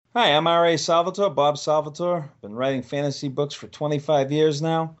Hi, I'm R.A. Salvatore, Bob Salvatore. Been writing fantasy books for 25 years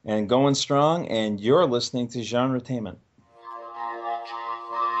now and going strong, and you're listening to Genretainment.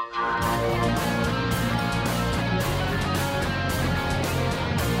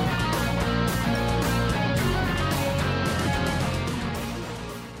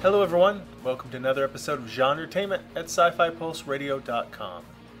 Hello everyone, welcome to another episode of Genretainment at SciFiPulseRadio.com.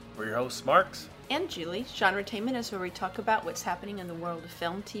 We're your hosts, Marks and Julie. Genretainment is where we talk about what's happening in the world of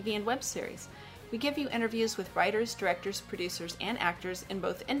film, TV, and web series. We give you interviews with writers, directors, producers, and actors in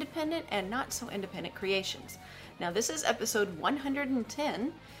both independent and not so independent creations. Now this is episode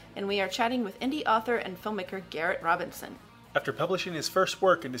 110, and we are chatting with indie author and filmmaker Garrett Robinson. After publishing his first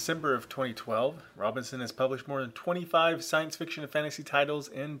work in December of 2012, Robinson has published more than 25 science fiction and fantasy titles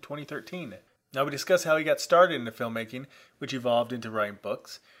in 2013. Now we discuss how he got started into filmmaking, which evolved into writing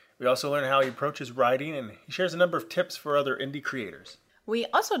books. We also learn how he approaches writing, and he shares a number of tips for other indie creators. We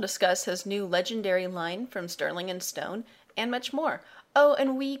also discuss his new legendary line from Sterling and Stone, and much more. Oh,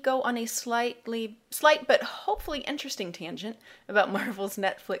 and we go on a slight but hopefully interesting tangent about Marvel's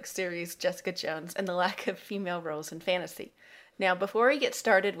Netflix series Jessica Jones and the lack of female roles in fantasy. Now, before we get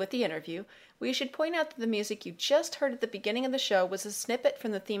started with the interview, we should point out that the music you just heard at the beginning of the show was a snippet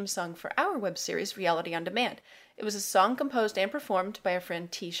from the theme song for our web series, Reality on Demand. It was a song composed and performed by our friend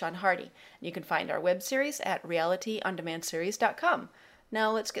T. Sean Hardy. You can find our web series at realityondemandseries.com.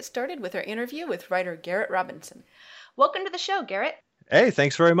 Now, let's get started with our interview with writer Garrett Robinson. Welcome to the show, Garrett. Hey,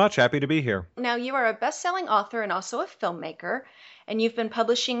 thanks very much. Happy to be here. Now, you are a best-selling author and also a filmmaker, and you've been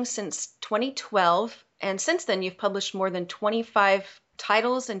publishing since 2012. And since then, you've published more than 25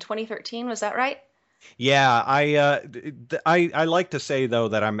 titles in 2013. Was that right? Yeah, I like to say, though,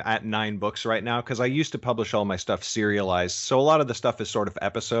 that I'm at 9 books right now because I used to publish all my stuff serialized. So a lot of the stuff is sort of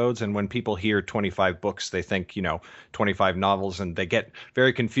episodes. And when people hear 25 books, they think, 25 novels, and they get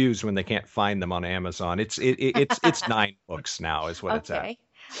very confused when they can't find them on Amazon. It's 9 books now is what it's at.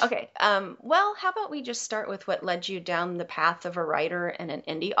 Okay. Well, how about we just start with what led you down the path of a writer and an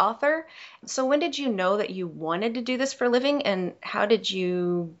indie author? So when did you know that you wanted to do this for a living, and how did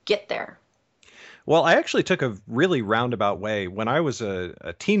you get there? Well, I actually took a really roundabout way. When I was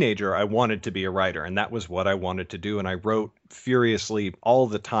a teenager, I wanted to be a writer, and that was what I wanted to do. And I wrote furiously all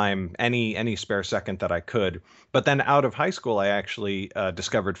the time, any spare second that I could. But then out of high school, I actually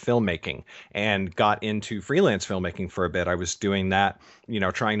discovered filmmaking and got into freelance filmmaking for a bit. I was doing that,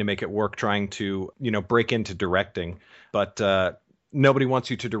 trying to make it work, trying to, break into directing. But nobody wants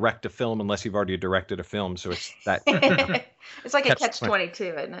you to direct a film unless you've already directed a film. So it's that. It's like a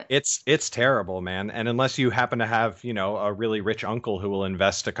catch-22, isn't it? It's terrible, man. And unless you happen to have, a really rich uncle who will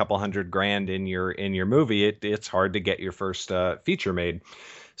invest a couple $100,000 in your movie, it's hard to get your first feature made.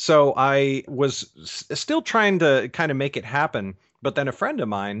 So I was still trying to kind of make it happen. But then a friend of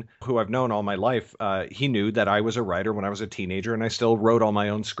mine who I've known all my life, he knew that I was a writer when I was a teenager, and I still wrote all my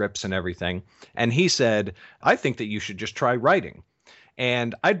own scripts and everything. And he said, I think that you should just try writing.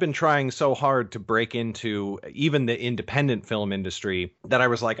 And I'd been trying so hard to break into even the independent film industry that I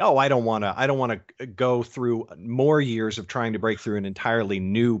was like, oh, I don't want to go through more years of trying to break through an entirely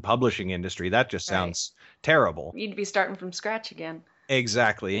new publishing industry. That just sounds terrible. You'd be starting from scratch again.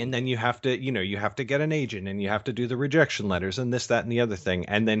 Exactly. And then you have to, you have to get an agent, and you have to do the rejection letters and this, that, and the other thing.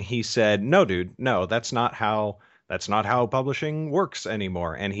 And then he said, no, dude, no, that's not how publishing works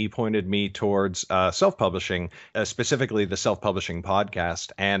anymore. And he pointed me towards self-publishing, specifically the Self-Publishing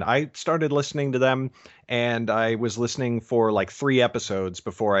Podcast. And I started listening to them, and I was listening for like 3 episodes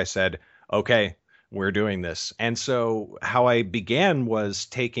before I said, okay, we're doing this. And so how I began was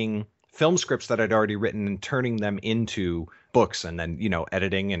taking film scripts that I'd already written and turning them into books, and then,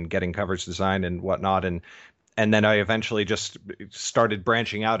 editing and getting covers designed and whatnot. And then I eventually just started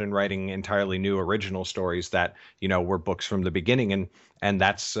branching out and writing entirely new original stories that, were books from the beginning. And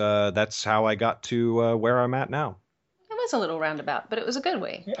that's how I got to where I'm at now. It was a little roundabout, but it was a good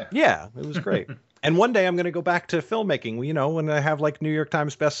way. Yeah, it was great. And one day I'm going to go back to filmmaking. When I have like New York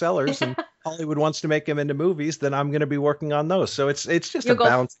Times bestsellers and Hollywood wants to make them into movies, then I'm going to be working on those. So it's just You'll a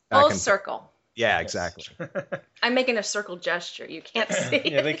bounce back full circle. Yeah, exactly. I'm making a circle gesture. You can't see.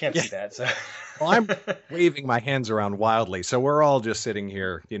 Yeah, they can't see that. So. Well, I'm waving my hands around wildly, so we're all just sitting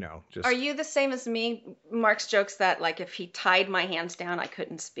here, just. Are you the same as me? Mark's jokes that, like, if he tied my hands down, I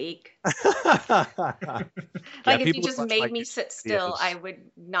couldn't speak. Like, if you just made me sit still, I would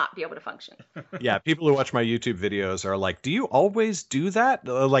not be able to function. Yeah, people who watch my YouTube videos are like, do you always do that?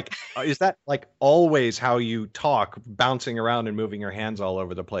 Is that, like, always how you talk, bouncing around and moving your hands all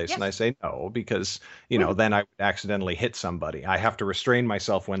over the place? Yes. And I say no, because, then I would accidentally hit somebody. I have to restrain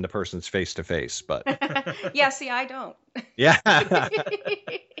myself when the person's face to face, but. Yeah, see, I don't. Yeah.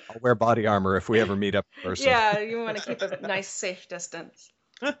 wear body armor if we ever meet up in person. Yeah, you want to keep a nice, safe distance.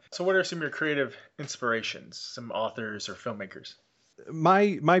 So what are some of your creative inspirations, some authors or filmmakers?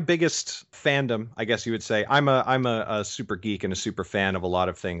 My biggest fandom, I guess you would say, I'm a super geek and a super fan of a lot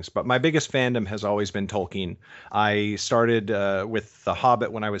of things, but my biggest fandom has always been Tolkien. I started with The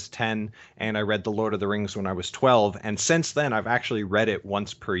Hobbit when I was 10, and I read The Lord of the Rings when I was 12, and since then I've actually read it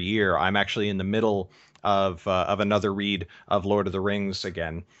once per year. I'm actually in the middle of another read of Lord of the Rings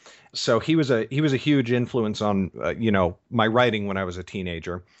again. So he was a huge influence on my writing when I was a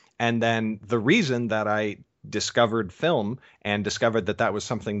teenager. And then the reason that I discovered film and discovered that was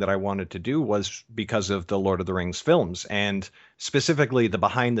something that I wanted to do was because of the Lord of the Rings films, and specifically the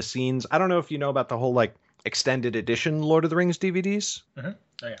behind the scenes. I don't know if you know about the whole like extended edition Lord of the Rings DVDs. Mm-hmm.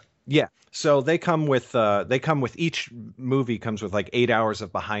 Oh yeah. Yeah. So they come with each movie comes with like 8 hours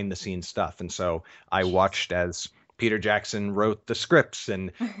of behind the scenes stuff. And so I watched as Peter Jackson wrote the scripts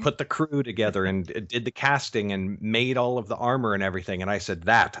and put the crew together and did the casting and made all of the armor and everything. And I said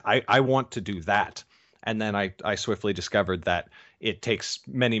I want to do that. And then I swiftly discovered that it takes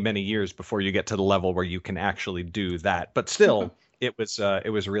many, many years before you get to the level where you can actually do that. But still, it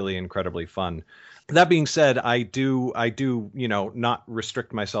was really incredibly fun. That being said, I do not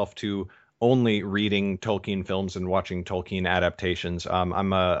restrict myself to only reading Tolkien films and watching Tolkien adaptations.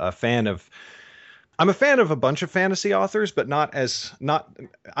 I'm a fan of a bunch of fantasy authors, but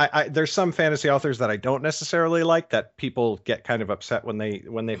there's some fantasy authors that I don't necessarily like that people get kind of upset when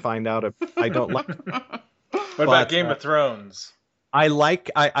they find out I don't like. What about Game of Thrones? I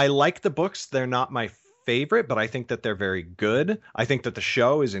like the books. They're not my favorite, but I think that they're very good. I think that the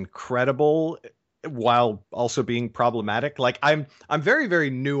show is incredible while also being problematic. Like I'm very, very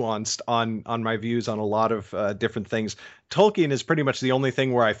nuanced on my views on a lot of different things. Tolkien is pretty much the only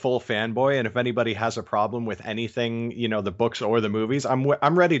thing where I full fanboy, and if anybody has a problem with anything, the books or the movies, I'm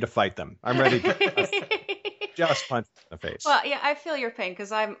ready to fight them. I'm ready to just punch in the face. Well, yeah, I feel your pain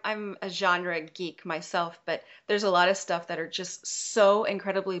because I'm a genre geek myself, but there's a lot of stuff that are just so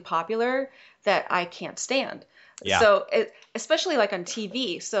incredibly popular that I can't stand. Yeah. So especially like on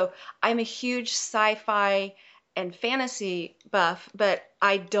TV. So I'm a huge sci-fi and fantasy buff, but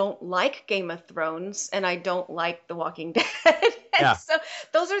I don't like Game of Thrones and I don't like The Walking Dead. Yeah. So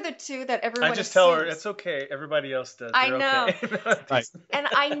those are the two that everyone I just tell her assumes. it's okay. Everybody else does. I They're know. Okay. Right. And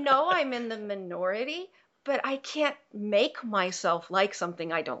I know I'm in the minority, but I can't make myself like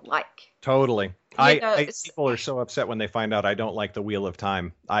something I don't like. Totally. It's- People are so upset when they find out I don't like The Wheel of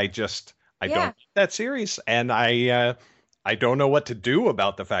Time. I don't Yeah. like that series, and I don't know what to do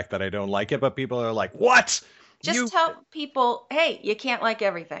about the fact that I don't like it. But people are like, "What?" Just tell people, hey, you can't like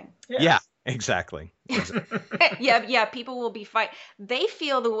everything. Yeah, exactly. Yeah, people will be fight. They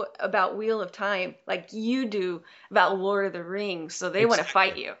feel about Wheel of Time like you do about Lord of the Rings, so they want to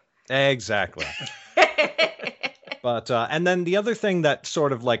fight you. Exactly. But and then the other thing that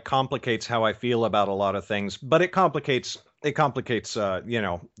sort of like complicates how I feel about a lot of things, but it complicates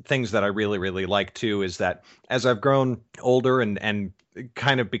things that I really, really like too, is that as I've grown older and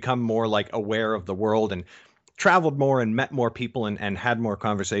kind of become more like aware of the world and traveled more and met more people and had more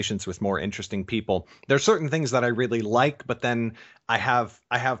conversations with more interesting people, there's certain things that I really like, but then I have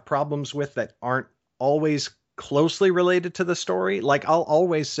problems with that aren't always closely related to the story. Like I'll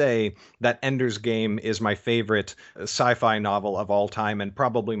always say that Ender's Game is my favorite sci-fi novel of all time and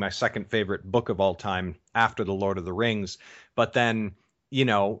probably my second favorite book of all time after The Lord of the Rings. But then,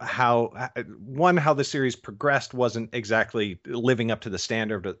 how the series progressed wasn't exactly living up to the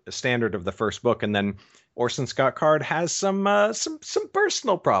standard of the first book. And then Orson Scott Card has some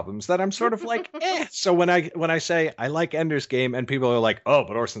personal problems that I'm sort of like, eh. So when I say I like Ender's Game and people are like, oh,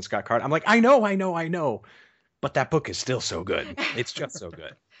 but Orson Scott Card, I'm like, I know. But that book is still so good. It's just so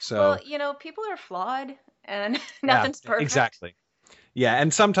good. So well, people are flawed and nothing's perfect. Exactly. Yeah,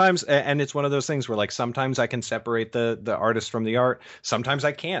 and sometimes, and it's one of those things where like sometimes I can separate the artist from the art. Sometimes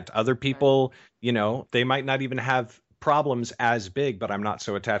I can't. Other people, they might not even have problems as big, but I'm not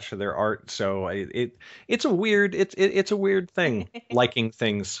so attached to their art. So it's a weird thing liking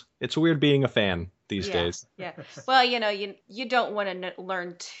things. It's weird being a fan these days. Yeah. Well, you don't want to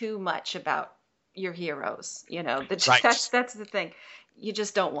learn too much about your heroes, Right. That's the thing. You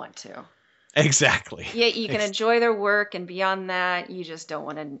just don't want to. Exactly. Yeah, you can enjoy their work, and beyond that, you just don't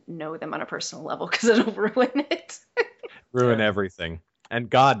want to know them on a personal level because it'll ruin it. Ruin everything. And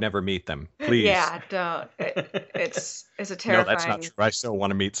God never meet them, please. Yeah, don't. It's a terrifying. No, that's not true. I still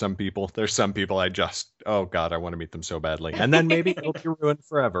want to meet some people. There's some people oh God, I want to meet them so badly. And then maybe it'll be ruined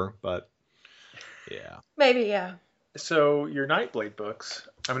forever, but yeah. Maybe, yeah. So your Nightblade books,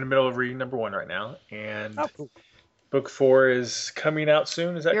 I'm in the middle of reading number 1 right now, and Oh, cool. Book 4 is coming out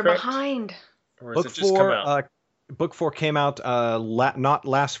soon. Is that You're correct? behind. Or Book has it just come 4, out? Book 4 came out not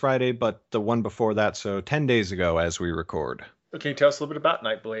last Friday, but the one before that, so 10 days ago as we record. Okay, tell us a little bit about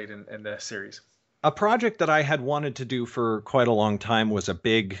Nightblade and the series. A project that I had wanted to do for quite a long time was a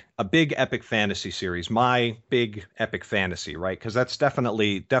big epic fantasy series. My big epic fantasy, right? Because that's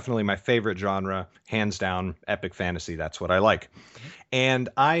definitely my favorite genre, hands down. Epic fantasy, that's what I like. And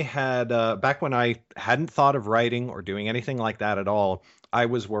I had back when I hadn't thought of writing or doing anything like that at all, I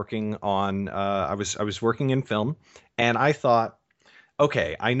was working on I was working in film, and I thought,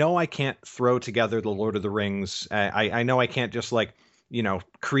 okay, I know I can't throw together the Lord of the Rings. I know I can't just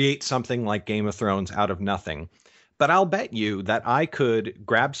create something like Game of Thrones out of nothing. But I'll bet you that I could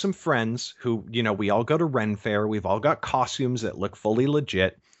grab some friends who, we all go to Ren Fair. We've all got costumes that look fully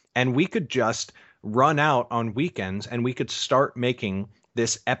legit. And we could just run out on weekends and we could start making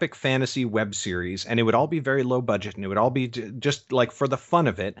this epic fantasy web series. And it would all be very low budget, and it would all be just like for the fun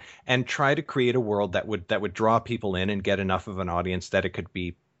of it, and try to create a world that would draw people in and get enough of an audience that it could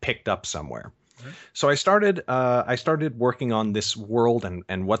be picked up somewhere. So I started working on this world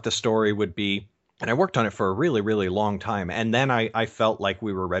and what the story would be. And I worked on it for a really, really long time. And then I felt like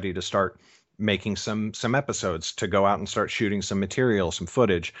we were ready to start making some episodes, to go out and start shooting some material, some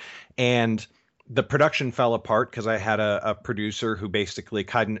footage. And the production fell apart because I had a producer who basically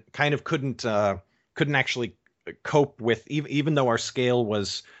kind of couldn't actually cope with, even though our scale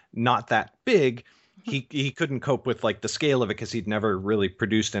was not that big. He couldn't cope with like the scale of it because he'd never really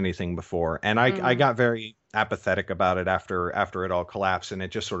produced anything before. And I got very apathetic about it after it all collapsed, and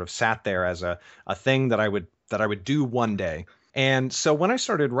it just sort of sat there as a thing that I would do one day. And so when I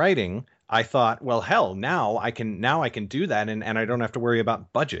started writing, I thought, well, hell, now I can do that, and I don't have to worry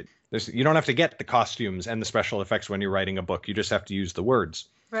about budget. You don't have to get the costumes and the special effects when you're writing a book. You just have to use the words.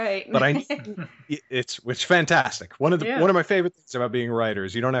 Right. But it's fantastic. One of my favorite things about being a writer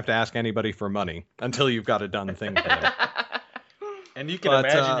is you don't have to ask anybody for money until you've got a done thing for them. And you can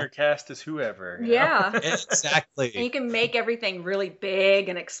imagine your cast as whoever. Yeah. Exactly. And you can make everything really big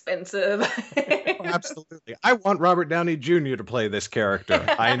and expensive. Absolutely. I want Robert Downey Jr. to play this character.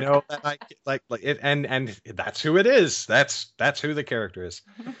 I know that I like it, and that's who it is. That's who the character is.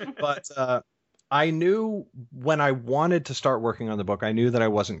 But I knew when I wanted to start working on the book, I knew that I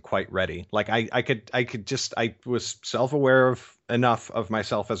wasn't quite ready. Like I was self-aware enough of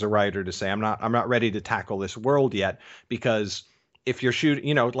myself as a writer to say I'm not ready to tackle this world yet, because if you're shooting,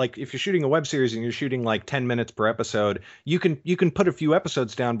 if you're shooting a web series and you're shooting like 10 minutes per episode, you can put a few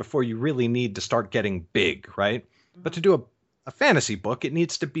episodes down before you really need to start getting big, right? Mm-hmm. But to do a fantasy book, it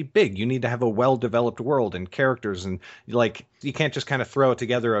needs to be big. You need to have a well-developed world and characters, and like you can't just kind of throw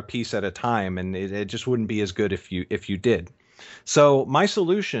together a piece at a time, and it just wouldn't be as good if you did. So my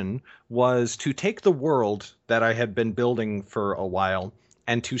solution was to take the world that I had been building for a while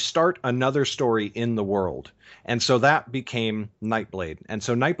and to start another story in the world. And so that became Nightblade. And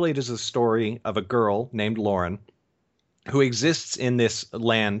so Nightblade is a story of a girl named Lauren who exists in this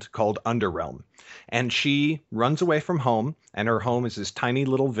land called Underrealm. And she runs away from home, and her home is this tiny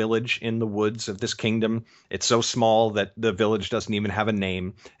little village in the woods of this kingdom. It's so small that the village doesn't even have a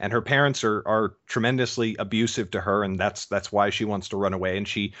name. And her parents are tremendously abusive to her, and that's why she wants to run away. And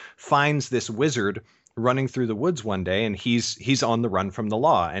she finds this wizard running through the woods one day, and he's on the run from the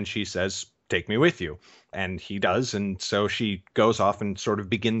law. And she says, "Take me with you." And he does. And so she goes off and sort of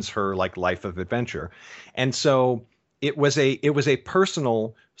begins her like life of adventure. And so it was a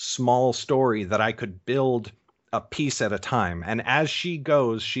personal small story that I could build a piece at a time. And as she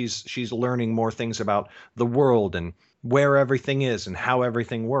goes, she's learning more things about the world and where everything is and how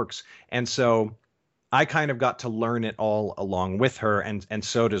everything works. And so I kind of got to learn it all along with her, and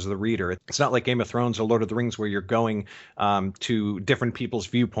so does the reader. It's not like Game of Thrones or Lord of the Rings where you're going to different people's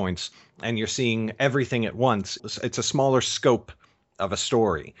viewpoints and you're seeing everything at once. It's a smaller scope of a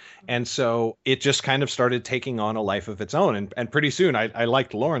story. And so it just kind of started taking on a life of its own. And pretty soon I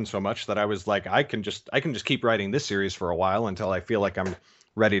liked Lauren so much that I was like, I can just keep writing this series for a while until I feel like I'm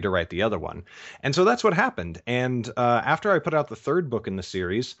ready to write the other one. And so that's what happened. And after I put out the third book in the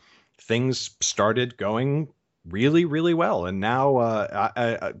series, things started going really, really well. And now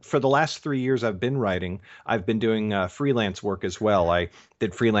for the last 3 years I've been writing, I've been doing freelance work as well. I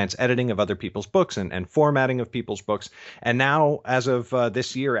did freelance editing of other people's books and formatting of people's books. And now, as of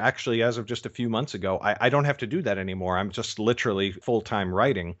this year, actually, as of just a few months ago, I don't have to do that anymore. I'm just literally full-time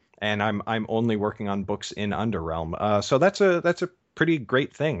writing, and I'm only working on books in Underrealm. So that's a pretty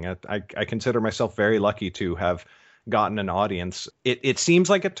great thing. I consider myself very lucky to have gotten an audience. It seems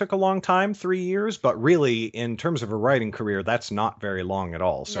like it took a long time, 3 years, but really in terms of a writing career, that's not very long at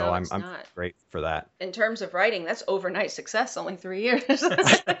all. So No, I'm it's not. great for that. In terms of writing, that's overnight success, only 3 years.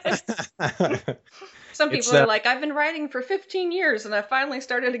 Some people are like, I've been writing for 15 years and I finally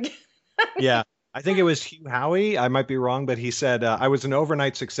started again. Yeah. I think it was Hugh Howey. I might be wrong, but he said, I was an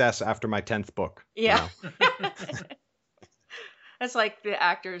overnight success after my 10th book. Yeah. That's like the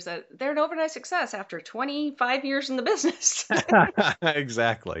actors that they're an overnight success after 25 years in the business.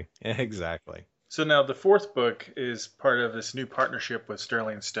 Exactly. So now the fourth book is part of this new partnership with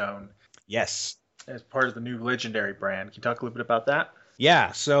Sterling Stone. Yes. As part of the new Legendary brand. Can you talk a little bit about that?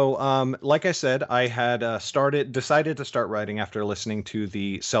 Yeah. So, like I said, I had decided to start writing after listening to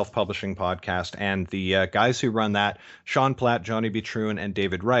the self-publishing podcast, and the guys who run that, Sean Platt, Johnny B. Truen, and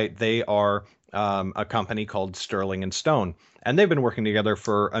David Wright, they are a company called Sterling and Stone, and they've been working together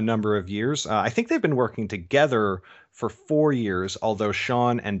for a number of years. I think they've been working together for 4 years, although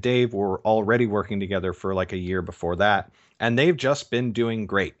Sean and Dave were already working together for like a year before that, and they've just been doing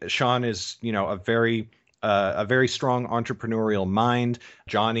great. Sean is, a very strong entrepreneurial mind.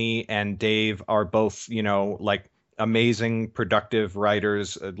 Johnny and Dave are both, like amazing, productive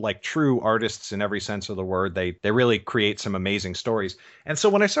writers, like true artists in every sense of the word. They really create some amazing stories. And so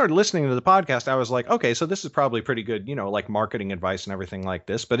when I started listening to the podcast, I was like, okay, so this is probably pretty good, like marketing advice and everything like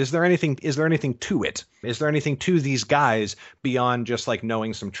this. But is there anything to it? Is there anything to these guys beyond just like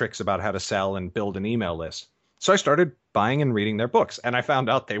knowing some tricks about how to sell and build an email list? So I started buying and reading their books, and I found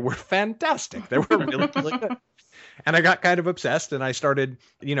out they were fantastic. They were really, really good. And I got kind of obsessed, and I started,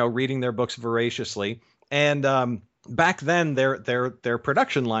 reading their books voraciously. And back then, their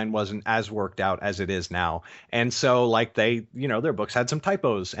production line wasn't as worked out as it is now. And so, like, their books had some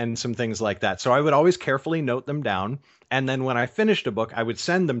typos and some things like that. So I would always carefully note them down. And then when I finished a book, I would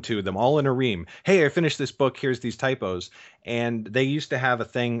send them to them all in a ream. Hey, I finished this book. Here's these typos. And they used to have a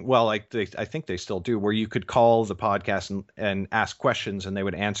thing, well, I think they still do, where you could call the podcast and ask questions, and they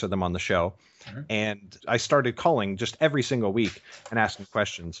would answer them on the show. Mm-hmm. And I started calling just every single week and asking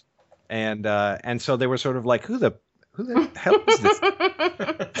questions. And so they were sort of like, who the hell is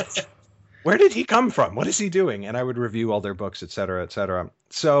this? Where did he come from? What is he doing? And I would review all their books, et cetera, et cetera.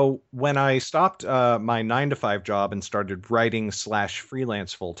 So when I stopped my 9-to-5 job and started writing /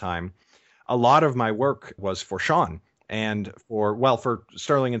 freelance full time, a lot of my work was for Sean and for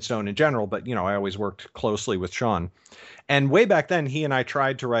Sterling and Stone in general. But, I always worked closely with Sean. And way back then, he and I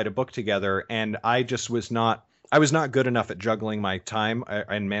tried to write a book together, and I was not good enough at juggling my time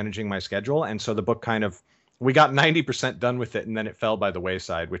and managing my schedule. And so the book we got 90% done with it, and then it fell by the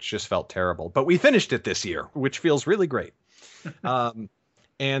wayside, which just felt terrible. But we finished it this year, which feels really great.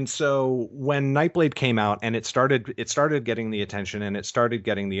 And so when Nightblade came out and it started getting the attention and it started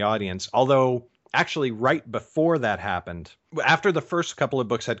getting the audience, although actually right before that happened, after the first couple of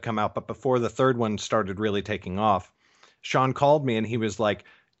books had come out, but before the third one started really taking off, Sean called me and he was like,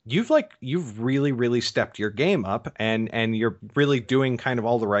 you've really, really stepped your game up and you're really doing kind of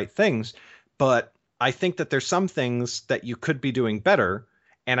all the right things. But I think that there's some things that you could be doing better.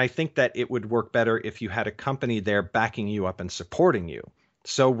 And I think that it would work better if you had a company there backing you up and supporting you.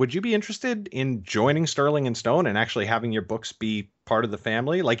 So would you be interested in joining Sterling and Stone and actually having your books be part of the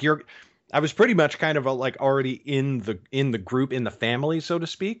family? I was pretty much kind of already in the group, in the family, so to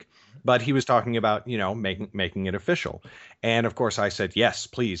speak. But he was talking about, making it official. And of course I said, yes,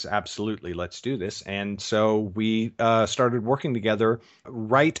 please, absolutely, let's do this. And so we started working together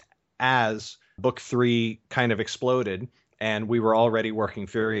right as book 3 kind of exploded, and we were already working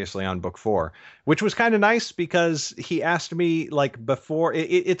furiously on book 4, which was kind of nice because he asked me before.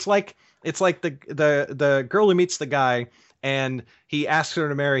 It's like the girl who meets the guy and he asks her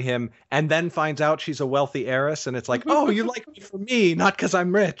to marry him and then finds out she's a wealthy heiress, and it's like, oh, you like me for me, not because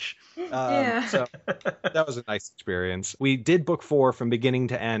I'm rich. Yeah. So that was a nice experience. We did book 4 from beginning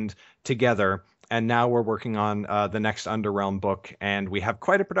to end together. And now we're working on the next Underrealm book, and we have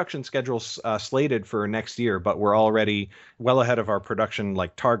quite a production schedule slated for next year, but we're already well ahead of our production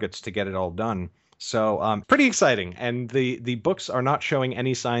targets to get it all done. So pretty exciting, and the books are not showing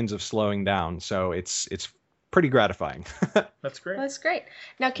any signs of slowing down, so it's pretty gratifying. That's great. That's great.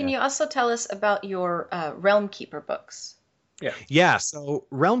 Now, can you also tell us about your Realm Keeper books? Yeah. So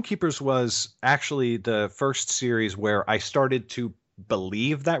Realm Keepers was actually the first series where I started to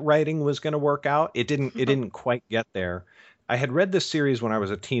believe that writing was going to work out. It didn't quite get there. I had read this series when I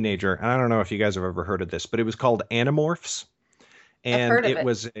was a teenager, and I don't know if you guys have ever heard of this, but it was called Animorphs. And I've heard of it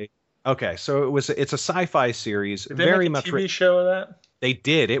was it's a sci-fi series. Did they very make a TV show of that? They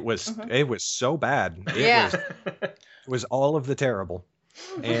did. It was so bad. It was all of the terrible.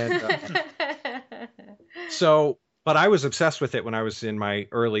 And so But I was obsessed with it when I was in my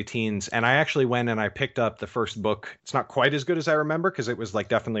early teens, and I actually went and I picked up the first book. It's not quite as good as I remember because it was like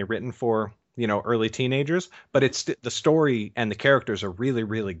definitely written for, early teenagers, but it's the story and the characters are really,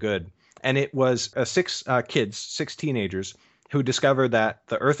 really good. And it was six teenagers who discover that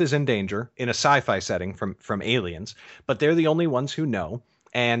the Earth is in danger in a sci-fi setting from aliens, but they're the only ones who know,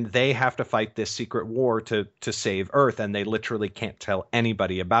 and they have to fight this secret war to save Earth, and they literally can't tell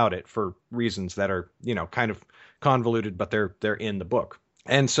anybody about it for reasons that are, kind of convoluted, but they're in the book.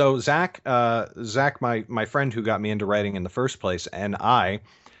 And so Zach, my friend who got me into writing in the first place, and I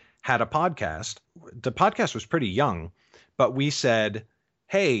had a podcast. The podcast was pretty young, but we said,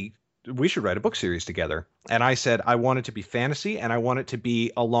 hey, we should write a book series together. And I said, I want it to be fantasy, and I want it to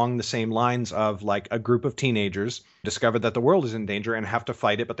be along the same lines of like a group of teenagers discover that the world is in danger and have to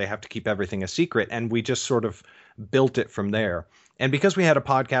fight it, but they have to keep everything a secret. And we just sort of built it from there. And because we had a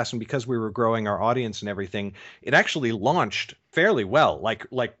podcast and because we were growing our audience and everything, it actually launched fairly well. Like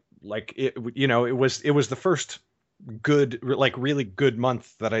it, it was the first good, like really good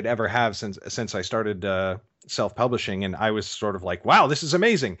month that I'd ever have since I started self-publishing, and I was sort of like, wow, this is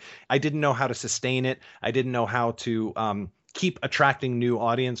amazing. I didn't know how to sustain it. I didn't know how to keep attracting new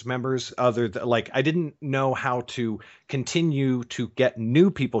audience members. I didn't know how to continue to get new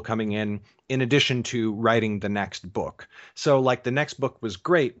people coming in addition to writing the next book. So like the next book was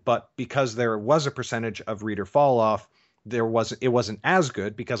great, but because there was a percentage of reader fall off, it wasn't as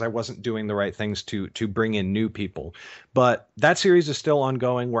good because I wasn't doing the right things to bring in new people. But that series is still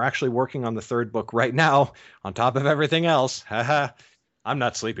ongoing. We're actually working on the third book right now on top of everything else. I'm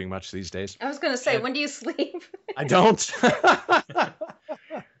not sleeping much these days. I was going to say, when do you sleep? I don't.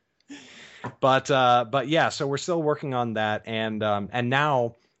 But yeah, so we're still working on that, and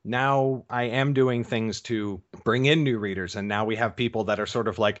now I am doing things to bring in new readers, and now we have people that are sort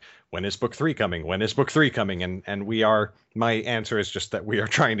of like, when is book 3 coming? When is book 3 coming? And my answer is just that we are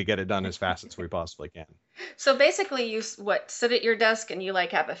trying to get it done as fast as we possibly can. So basically you sit at your desk and you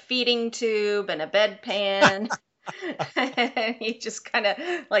like have a feeding tube and a bedpan and you just kind of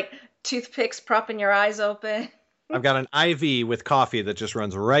like toothpicks propping your eyes open. I've got an IV with coffee that just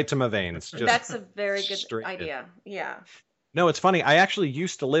runs right to my veins. That's a very good idea. Yeah. No, it's funny. I actually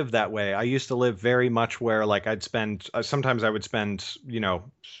used to live that way. I used to live very much where like sometimes I would spend,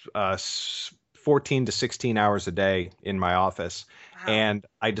 14 to 16 hours a day in my office. Wow. And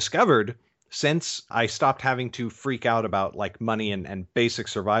I discovered since I stopped having to freak out about like money and basic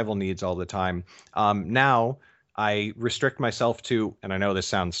survival needs all the time, now I restrict myself to, and I know this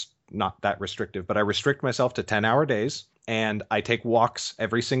sounds not that restrictive, but I restrict myself to 10-hour days. And I take walks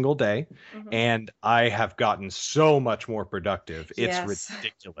every single day, and I have gotten so much more productive. It's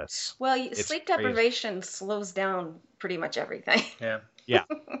ridiculous. Well, sleep deprivation slows down pretty much everything. Yeah.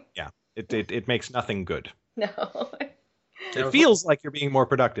 It makes nothing good. No. It feels like you're being more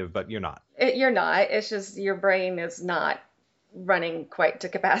productive, but you're not. You're not. It's just your brain is not running quite to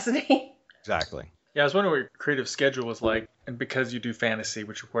capacity. Exactly. Yeah, I was wondering what your creative schedule was like, and because you do fantasy,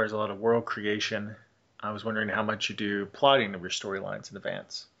 which requires a lot of world creation, I was wondering how much you do plotting of your storylines in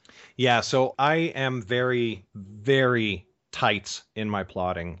advance. Yeah, so I am very, very tight in my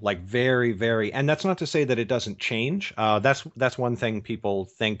plotting, like very, very, and that's not to say that it doesn't change. That's one thing people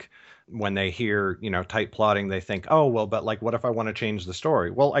think when they hear, tight plotting. They think, oh, well, but like, what if I want to change the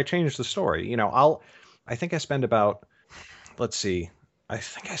story? Well, I change the story. I think I spend about, I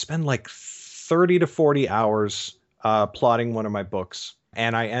spend like 30 to 40 hours plotting one of my books.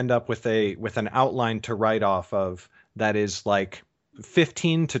 And I end up with an outline to write off of that is like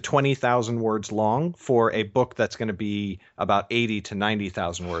 15 to 20,000 words long for a book that's going to be about 80 to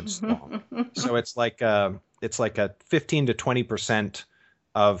 90,000 words long. So it's like a 15 to 20%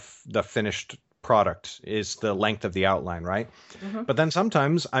 of the finished product is the length of the outline, right? Mm-hmm. But then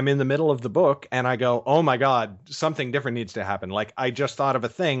sometimes I'm in the middle of the book and I go, oh my God, something different needs to happen. Like I just thought of a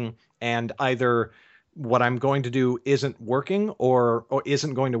thing, and either what I'm going to do isn't working or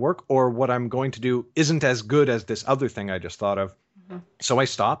isn't going to work, or what I'm going to do isn't as good as this other thing I just thought of. Mm-hmm. So I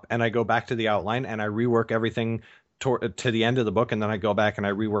stop and I go back to the outline and I rework everything to the end of the book. And then I go back and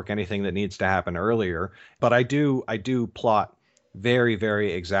I rework anything that needs to happen earlier. But I do plot very,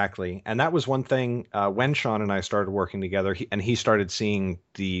 very exactly. And that was one thing when Sean and I started working together, he started seeing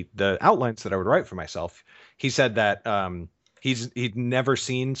the outlines that I would write for myself. He said that he'd never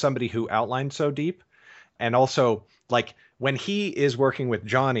seen somebody who outlined so deep. And also, like, when he is working with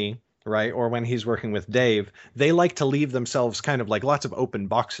Johnny, right, or when he's working with Dave, they like to leave themselves kind of like lots of open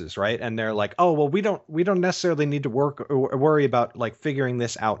boxes, right? And they're like, oh, well, we don't necessarily need to worry about like figuring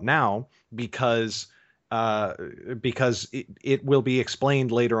this out now because it will be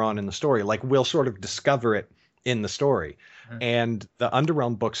explained later on in the story. Like, we'll sort of discover it in the story. And the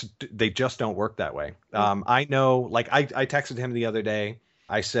Underrealm books, they just don't work that way. I know, like I texted him the other day.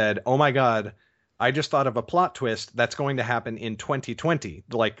 I said, "Oh my God, I just thought of a plot twist that's going to happen in 2020,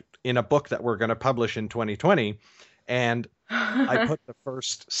 like in a book that we're going to publish in 2020." And I put the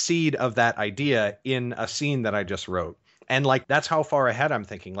first seed of that idea in a scene that I just wrote. And like, that's how far ahead I'm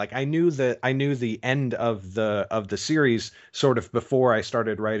thinking. Like I knew the end of the series sort of before I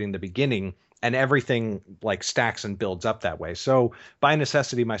started writing the beginning, and everything like stacks and builds up that way. So by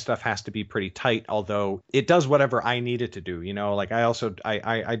necessity, my stuff has to be pretty tight, although it does whatever I need it to do. You know, like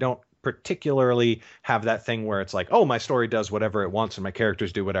I don't particularly have that thing where it's like, oh, my story does whatever it wants and my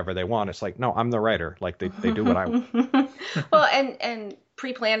characters do whatever they want. It's like, no, I'm the writer. Like they do what I want. Well, and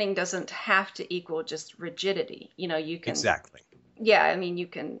pre-planning doesn't have to equal just rigidity. You know, you can. Exactly. Yeah, I mean, you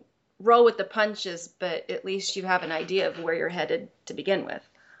can roll with the punches, but at least you have an idea of where you're headed to begin with.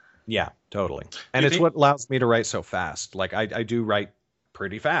 Yeah, totally. And it's what allows me to write so fast. Like I do write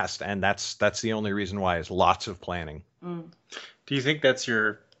pretty fast, and that's the only reason why, is lots of planning. Do you think that's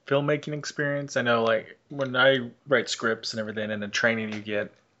your filmmaking experience? I know, like, when I write scripts and everything, and the training you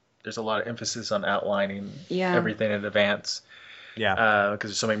get, there's a lot of emphasis on outlining everything in advance. Yeah.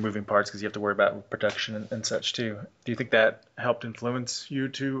 Because there's so many moving parts, because you have to worry about production and such too. Do you think that helped influence you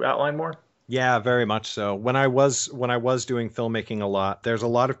to outline more? Yeah, very much so. When I was doing filmmaking a lot, there's a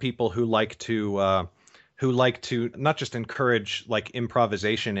lot of people who like to not just encourage like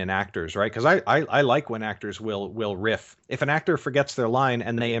improvisation in actors, right? Because I like when actors will riff. If an actor forgets their line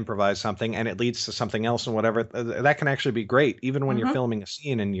and they improvise something and it leads to something else and whatever, that can actually be great, even when you're filming a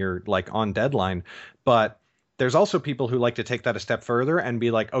scene and you're like on deadline. But there's also people who like to take that a step further and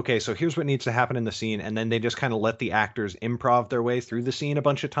be like, okay, so here's what needs to happen in the scene. And then they just kind of let the actors improv their way through the scene a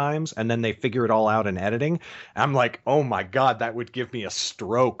bunch of times. And then they figure it all out in editing. I'm like, oh my God, that would give me a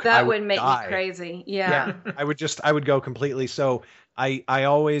stroke. That would make me crazy. Yeah. I would go completely. So I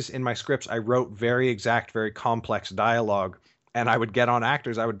always, in my scripts, I wrote very exact, very complex dialogue. And I would get on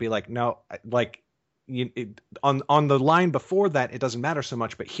actors. I would be like, no, like, on the line before that, it doesn't matter so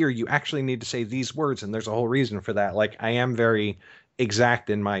much, but here you actually need to say these words, and there's a whole reason for that. Like I am very exact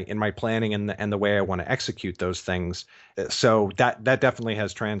in my planning and the way I want to execute those things. So that definitely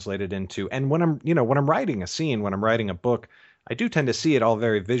has translated into, and when I'm writing a scene, when I'm writing a book, I do tend to see it all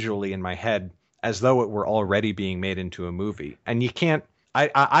very visually in my head, as though it were already being made into a movie. And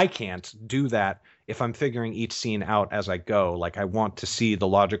I can't do that if I'm figuring each scene out as I go. Like I want to see the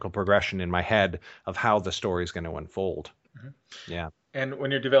logical progression in my head of how the story is going to unfold. Yeah. And when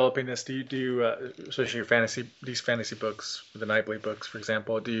you're developing this, do you do, especially these fantasy books, the Nightblade books, for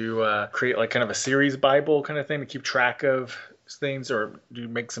example, do you create like kind of a series Bible kind of thing to keep track of things, or do you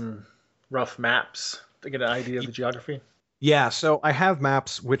make some rough maps to get an idea of the geography? Yeah, so I have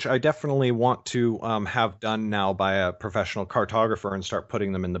maps, which I definitely want to have done now by a professional cartographer and start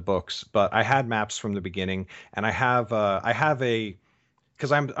putting them in the books. But I had maps from the beginning, and I have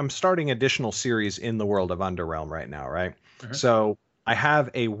because I'm starting additional series in the world of Underrealm right now, right? So I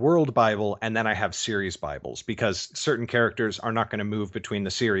have a world Bible, and then I have series Bibles, because certain characters are not going to move between the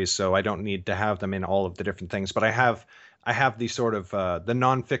series, so I don't need to have them in all of the different things. But I have the sort of the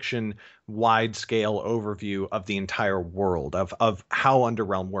nonfiction wide scale overview of the entire world of how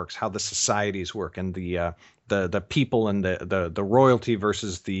Underrealm works, how the societies work, and the people and the royalty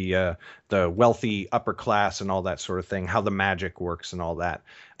versus the wealthy upper class and all that sort of thing, how the magic works and all that.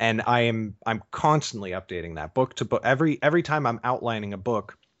 And I'm constantly updating that book to book. Every time I'm outlining a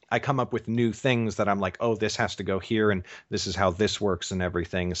book, I come up with new things that I'm like, oh, this has to go here, and this is how this works and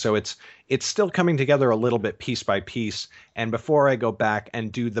everything. So it's still coming together a little bit piece by piece. And before I go back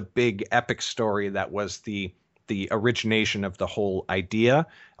and do the big epic story that was the origination of the whole idea,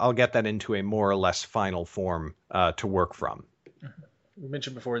 I'll get that into a more or less final form to work from. You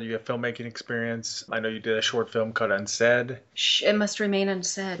mentioned before that you have filmmaking experience. I know you did a short film called Unsaid. Shh, it must remain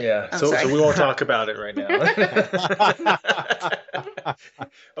unsaid. Yeah, so we won't talk about it right now.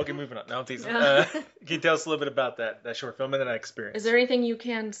 Okay, moving on. No, I'm teasing. Can you tell us a little bit about that short film and that experience? Is there anything you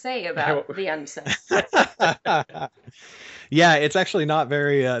can say about the Unsaid? Yeah, it's actually not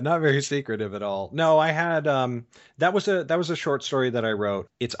very secretive at all. No, I had that was a short story that I wrote.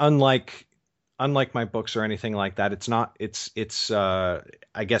 It's unlike my books or anything like that. It's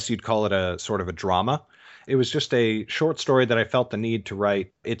I guess you'd call it a sort of a drama. It was just a short story that I felt the need to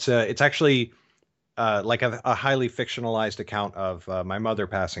write. It's actually like a highly fictionalized account of my mother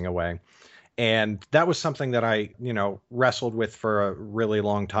passing away. And that was something that I, wrestled with for a really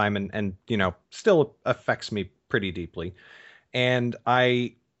long time and still affects me pretty deeply. And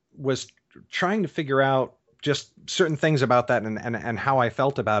I was trying to figure out just certain things about that and how I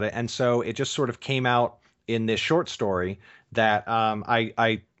felt about it. And so it just sort of came out in this short story that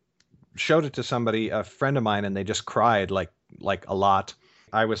I showed it to somebody, a friend of mine, and they just cried like a lot.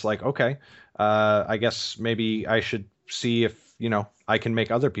 I was like, okay, I guess maybe I should see if, I can make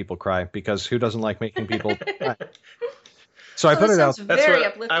other people cry, because who doesn't like making people cry? So I put it out. That's very what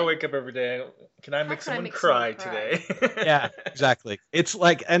uplifting. I wake up every day. Can I make someone cry today? Yeah, exactly. It's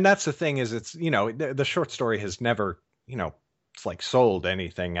like, and that's the thing is, it's, the short story has never, it's like sold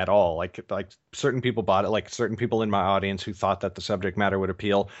anything at all. Like certain people bought it, like certain people in my audience who thought that the subject matter would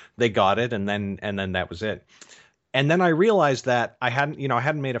appeal, they got it, and then that was it. And then I realized that I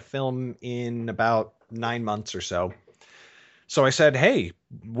hadn't made a film in about 9 months or so. So I said, hey,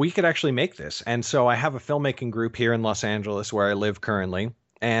 we could actually make this. And so I have a filmmaking group here in Los Angeles where I live currently.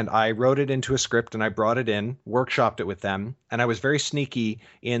 And I wrote it into a script and I brought it in, workshopped it with them. And I was very sneaky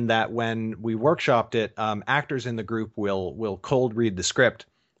in that when we workshopped it, actors in the group will cold read the script.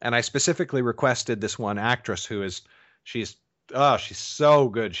 And I specifically requested this one actress she's so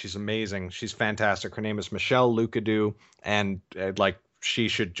good. She's amazing. She's fantastic. Her name is Michelle Lucadou. And she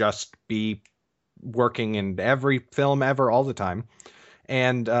should just be working in every film ever, all the time.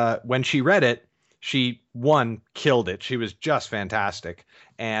 And when she read it, she, one, killed it. She was just fantastic.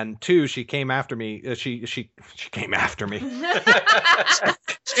 And two, she came after me. She came after me,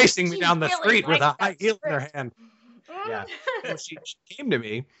 chasing me down the street with a high heel in her hand. Yeah. So she came to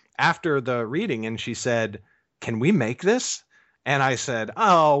me after the reading and she said, "Can we make this?" And I said,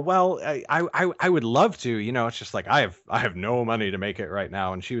 "Oh, well, I would love to. It's just like I have no money to make it right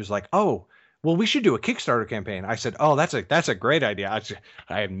now." And she was like, "Oh, well, we should do a Kickstarter campaign." I said, "Oh, that's a great idea.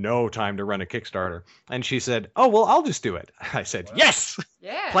 I have no time to run a Kickstarter." And she said, "Oh, well, I'll just do it." I said, "Yes,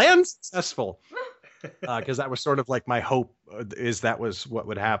 Yeah, plan successful," because that was sort of like my hope, is that was what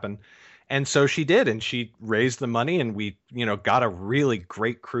would happen. And so she did, and she raised the money, and we, got a really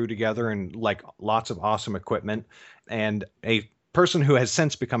great crew together, and like lots of awesome equipment. And a person who has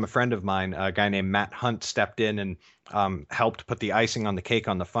since become a friend of mine, a guy named Matt Hunt, stepped in and helped put the icing on the cake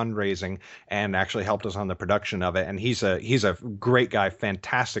on the fundraising, and actually helped us on the production of it. And he's a great guy,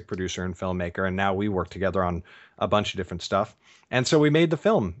 fantastic producer and filmmaker. And now we work together on a bunch of different stuff. And so we made the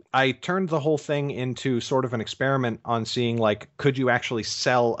film. I turned the whole thing into sort of an experiment on seeing, like, could you actually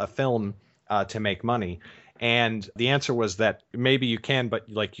sell a film to make money? And the answer was that maybe you can, but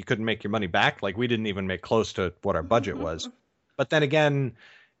like you couldn't make your money back. Like we didn't even make close to what our budget was. But then again,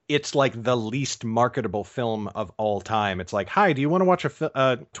 it's like the least marketable film of all time. It's like, hi, do you want to watch a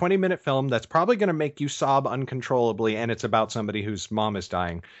 20-minute film that's probably going to make you sob uncontrollably, and it's about somebody whose mom is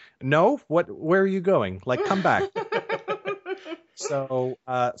dying? No? Where are you going? Like, come back.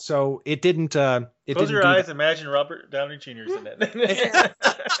 So it didn't. Close your eyes. Imagine Robert Downey Jr.'s in it.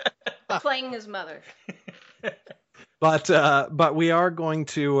 playing his mother. But we are going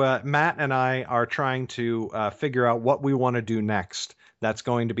to, Matt and I are trying to figure out what we want to do next. That's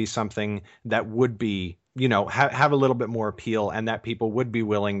going to be something that would be, have a little bit more appeal, and that people would be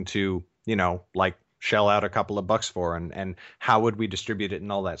willing to, like shell out a couple of bucks for, and how would we distribute it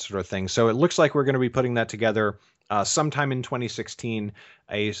and all that sort of thing. So it looks like we're going to be putting that together sometime in 2016,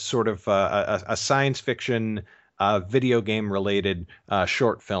 a sort of a science fiction video game related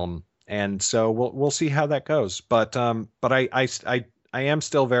short film. And so we'll see how that goes. But I am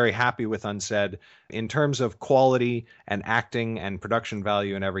still very happy with Unsaid in terms of quality and acting and production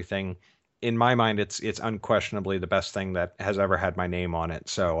value and everything. In my mind, it's unquestionably the best thing that has ever had my name on it.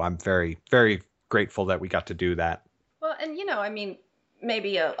 So I'm very, very grateful that we got to do that. Well, and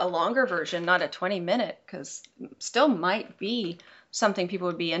maybe a longer version, not a 20-minute, because still might be something people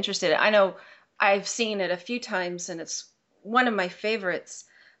would be interested in. I know I've seen it a few times, and it's one of my favorites.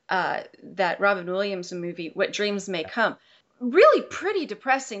 That Robin Williams movie, What Dreams May Come, really pretty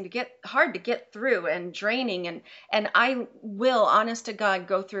depressing hard to get through and draining. And I will, honest to God,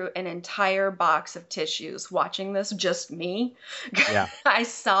 go through an entire box of tissues watching this, just me. Yeah. I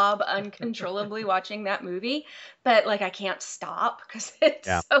sob uncontrollably watching that movie, but like I can't stop because it's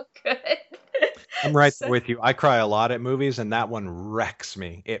so good. I'm right there with you. I cry a lot at movies, and that one wrecks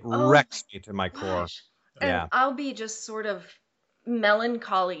me. It wrecks me to my core. And I'll be just sort of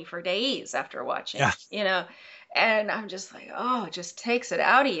melancholy for days after watching, and I'm just like, it just takes it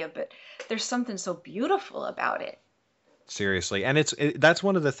out of you. But there's something so beautiful about it. Seriously. And that's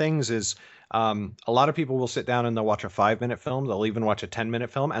one of the things is a lot of people will sit down and they'll watch a 5-minute film. They'll even watch a 10-minute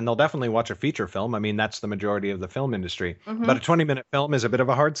film, and they'll definitely watch a feature film. I mean, that's the majority of the film industry. Mm-hmm. But a 20-minute film is a bit of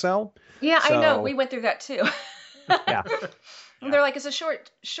a hard sell. Yeah, so... I know. We went through that too. Yeah. And they're like, it's a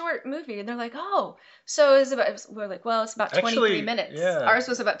short movie. And they're like, so we're like, well, it's about 23 minutes. Yeah. Ours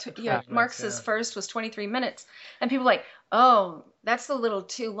was about, Marx's first was 23 minutes. And people are like, oh, that's a little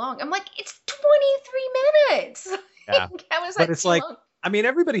too long. I'm like, it's 23 minutes. Yeah. How was But that it's too like, long? I mean,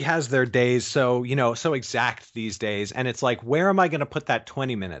 everybody has their days so, so exact these days. And it's like, where am I going to put that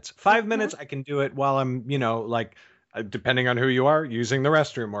 20 minutes? 5 minutes, I can do it while I'm, like, depending on who you are, using the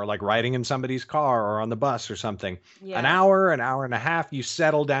restroom or like riding in somebody's car or on the bus or something. Yeah. An hour and a half, you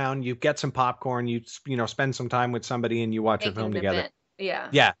settle down, you get some popcorn, you spend some time with somebody and you watch a Making film an together. event. Yeah.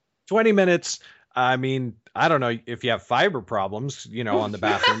 Yeah. 20 minutes. I mean, I don't know if you have fiber problems, on the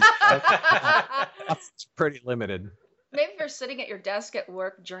bathroom. It's pretty limited. Maybe if you're sitting at your desk at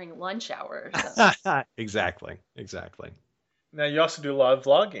work during lunch hour or something. Exactly. Now you also do a lot of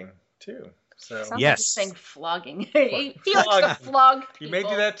vlogging too. So Sounds like Yes. he's saying flogging. He likes to flog people. you may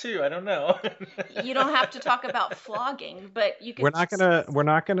do that too. I don't know. You don't have to talk about flogging, but you can. We're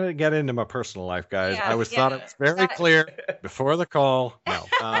not gonna get into my personal life, guys. Yeah, I thought it was very Got it. clear before the call. No.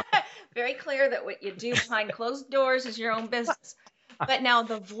 Very clear that what you do behind closed doors is your own business. But now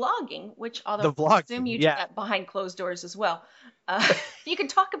the vlogging, which although The I assume vlogging, you do yeah. that behind closed doors as well, you can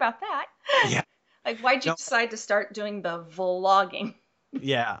talk about that. Yeah. Like, why'd you No. decide to start doing the vlogging?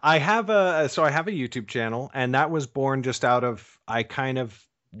 Yeah, I have a YouTube channel, and that was born just out of I kind of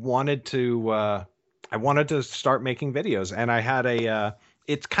wanted to start making videos, and I had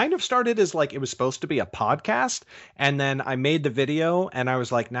it kind of started as like it was supposed to be a podcast, and then I made the video and I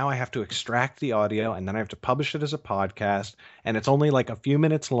was like, now I have to extract the audio and then I have to publish it as a podcast, and it's only like a few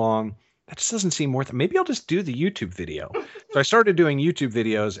minutes long. That just doesn't seem worth it. Maybe I'll just do the YouTube video. So I started doing YouTube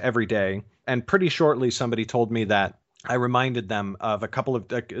videos every day, and pretty shortly somebody told me that I reminded them of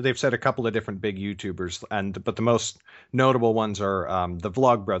they've said a couple of different big YouTubers, but the most notable ones are the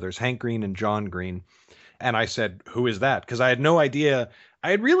Vlog Brothers, Hank Green and John Green. And I said, who is that? Because I had no idea. I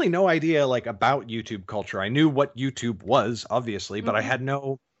had really no idea like about YouTube culture. I knew what YouTube was, obviously, but I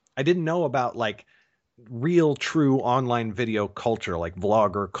didn't know about like real true online video culture, like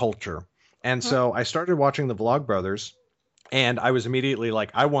vlogger culture. And so I started watching the Vlog Brothers, and I was immediately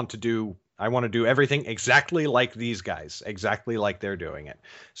like, I want to do everything exactly like these guys, exactly like they're doing it.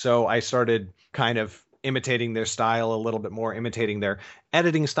 So I started kind of imitating their style a little bit more, imitating their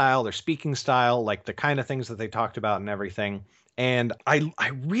editing style, their speaking style, like the kind of things that they talked about and everything. And I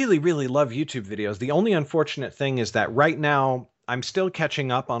really, really love YouTube videos. The only unfortunate thing is that right now I'm still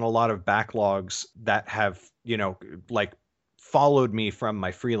catching up on a lot of backlogs that have, like followed me from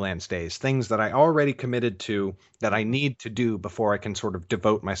my freelance days, things that I already committed to that I need to do before I can sort of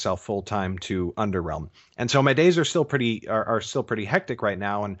devote myself full time to Underrealm. And so my days are still pretty hectic right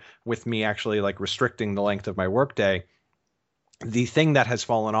now. And with me actually like restricting the length of my workday, the thing that has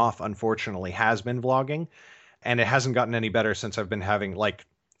fallen off, unfortunately, has been vlogging. And it hasn't gotten any better since I've been having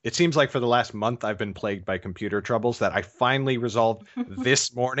it seems like for the last month, I've been plagued by computer troubles that I finally resolved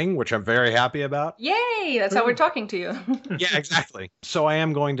this morning, which I'm very happy about. Yay! That's how we're talking to you. Yeah, exactly. So I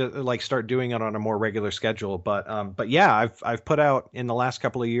am going to like start doing it on a more regular schedule. But yeah, I've put out in the last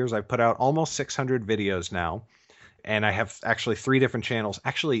couple of years, I've put out almost 600 videos now. And I have actually 3 different channels.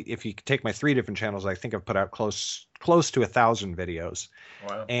 Actually, if you take my 3 different channels, I think I've put out close to 1,000 videos.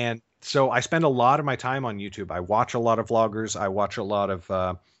 Wow. And so I spend a lot of my time on YouTube. I watch a lot of vloggers. I watch a lot of,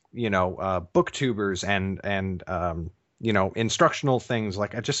 booktubers and instructional things.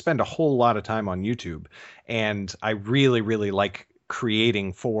 Like I just spend a whole lot of time on YouTube, and I really, really like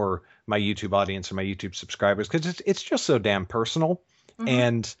creating for my YouTube audience and my YouTube subscribers because it's just so damn personal.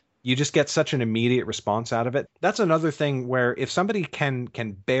 And you just get such an immediate response out of it. That's another thing where if somebody can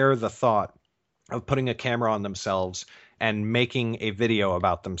bear the thought of putting a camera on themselves and making a video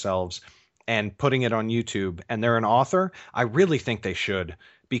about themselves and putting it on YouTube and they're an author, I really think they should,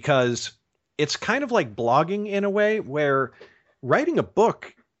 because it's kind of like blogging in a way where writing a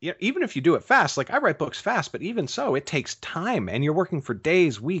book, even if you do it fast, like I write books fast, but even so, it takes time and you're working for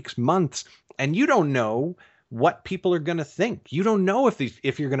days, weeks, months, and you don't know what people are going to think. You don't know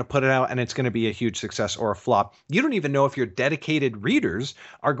if you're going to put it out and it's going to be a huge success or a flop. You don't even know if your dedicated readers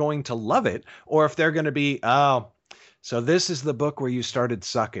are going to love it or if they're going to be, oh, so this is the book where you started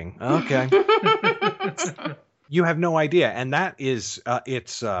sucking. Okay. You have no idea. And that is,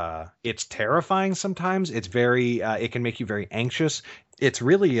 it's terrifying sometimes. It's very, it can make you very anxious. It's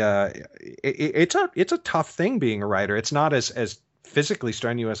really, it's a tough thing being a writer. It's not as physically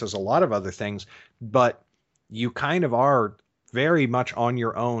strenuous as a lot of other things, but you kind of are very much on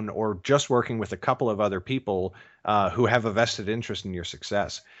your own or just working with a couple of other people who have a vested interest in your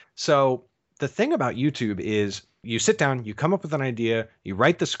success. So the thing about YouTube is you sit down, you come up with an idea, you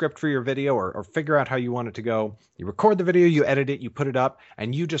write the script for your video or figure out how you want it to go. You record the video, you edit it, you put it up,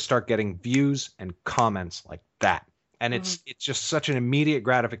 and you just start getting views and comments like that. And it's just such an immediate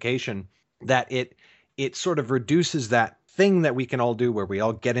gratification that it sort of reduces that thing that we can all do where we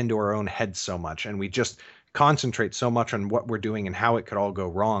all get into our own heads so much and we just concentrate so much on what we're doing and how it could all go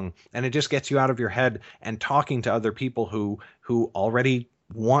wrong, and it just gets you out of your head and talking to other people who already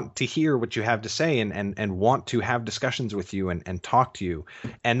want to hear what you have to say and want to have discussions with you and talk to you.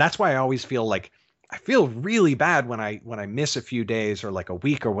 And that's why I always feel like I feel really bad when I miss a few days or like a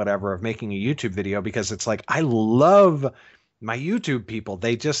week or whatever of making a YouTube video, because it's like I love my YouTube people.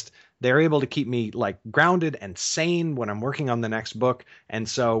 They're able to keep me like grounded and sane when I'm working on the next book. And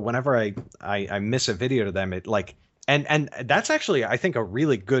so whenever I miss a video to them, it like, and that's actually, I think, a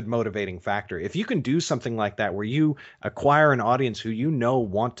really good motivating factor. If you can do something like that, where you acquire an audience who,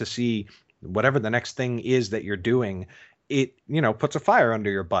 want to see whatever the next thing is that you're doing, it, puts a fire under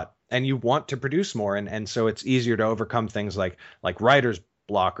your butt and you want to produce more. And so it's easier to overcome things like writer's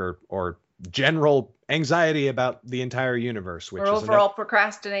block or general anxiety about the entire universe, which or overall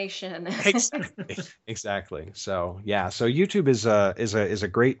procrastination. Exactly. So yeah, so YouTube is a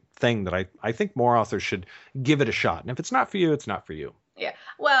great thing that I think more authors should give it a shot. And if it's not for you, it's not for you. Yeah.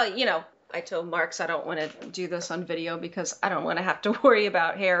 Well, I told Marks I don't want to do this on video because I don't want to have to worry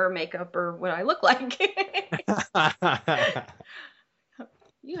about hair or makeup or what I look like.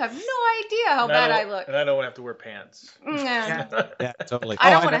 You have no idea how bad I look. And I don't want to have to wear pants. Yeah, totally. I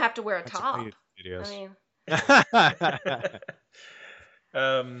don't want to have to wear a top.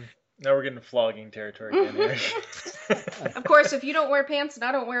 Now we're getting flogging territory again here. Of course, if you don't wear pants and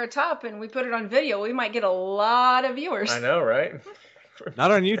I don't wear a top and we put it on video, we might get a lot of viewers. I know, right?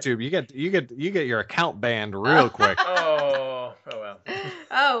 Not on YouTube. You get your account banned real quick. Oh well.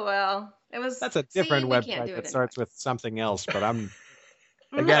 Oh well. That's a different website that starts with something else, but I'm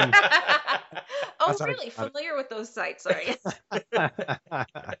again. Oh, really? Familiar with those sites, are you?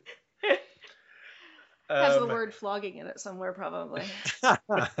 Has the word flogging in it somewhere, probably.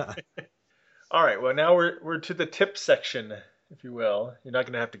 All right. Well, now we're to the tip section, if you will. You're not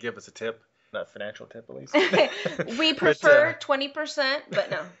going to have to give us a tip, not a financial tip, at least. We prefer 20%,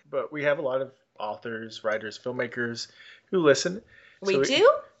 but no. But we have a lot of authors, writers, filmmakers who listen. We do?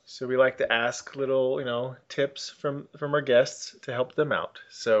 So we like to ask little, tips from our guests to help them out.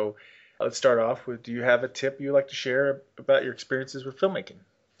 So let's start off with, do you have a tip you'd like to share about your experiences with filmmaking?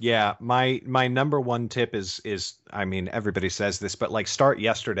 Yeah, my number one tip is I mean, everybody says this, but like start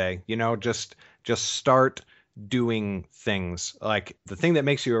yesterday, just start doing things. Like the thing that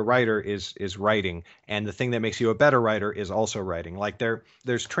makes you a writer is writing, and the thing that makes you a better writer is also writing. Like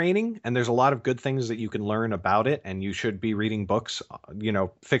there's training and there's a lot of good things that you can learn about it, and you should be reading books,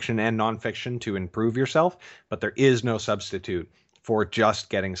 fiction and nonfiction to improve yourself, but there is no substitute for just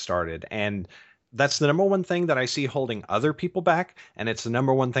getting started. And that's the number one thing that I see holding other people back, and it's the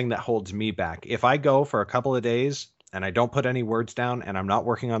number one thing that holds me back. If I go for a couple of days and I don't put any words down and I'm not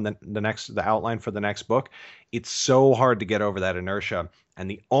working on the outline for the next book, it's so hard to get over that inertia. And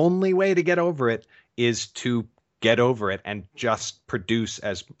the only way to get over it is to get over it and just produce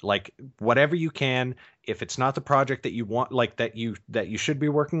as like whatever you can. If it's not the project that you want, like that you should be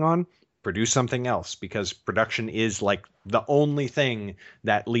working on, produce something else, because production is like the only thing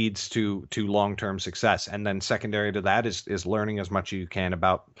that leads to long-term success. And then secondary to that is learning as much as you can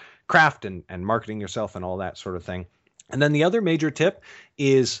about craft and marketing yourself and all that sort of thing. And then the other major tip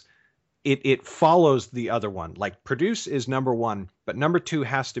is it follows the other one. Like produce is number one, but number two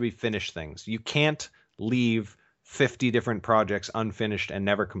has to be finish things. You can't leave 50 different projects unfinished and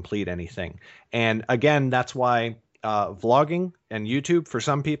never complete anything. And again, that's why vlogging and YouTube for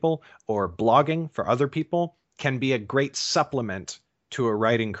some people, or blogging for other people, can be a great supplement to a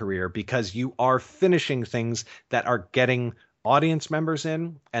writing career, because you are finishing things that are getting audience members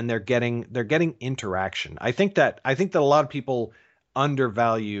in, and they're getting interaction. I think that a lot of people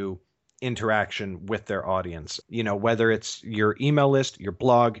undervalue interaction with their audience. Whether it's your email list, your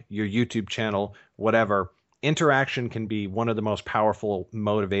blog, your YouTube channel, whatever, interaction can be one of the most powerful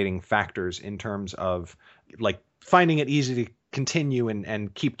motivating factors in terms of like finding it easy to continue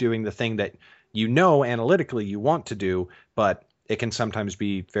and keep doing the thing that analytically you want to do, but it can sometimes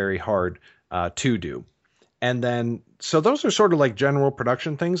be very hard to do. And then, so those are sort of like general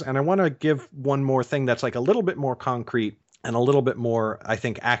production things. And I want to give one more thing that's like a little bit more concrete and a little bit more, I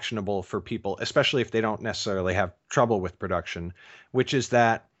think, actionable for people, especially if they don't necessarily have trouble with production, which is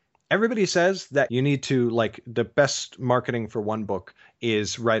that everybody says that you need to, like, the best marketing for one book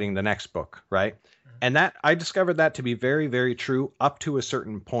is writing the next book, right? And that I discovered that to be very, very true up to a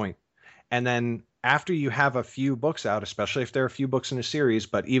certain point. And then after you have a few books out, especially if there are a few books in a series,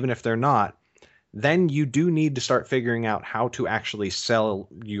 but even if they're not, then you do need to start figuring out how to actually sell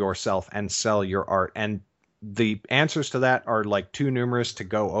yourself and sell your art. And the answers to that are like too numerous to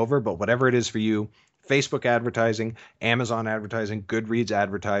go over, but whatever it is for you, Facebook advertising, Amazon advertising, Goodreads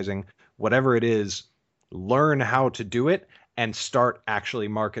advertising, whatever it is, learn how to do it and start actually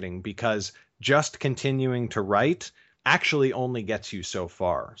marketing, because just continuing to write actually only gets you so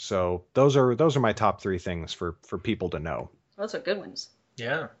far. So those are my top 3 things for people to know. Those are good ones.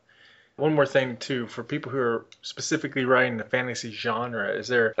 Yeah. One more thing, too, for people who are specifically writing the fantasy genre, is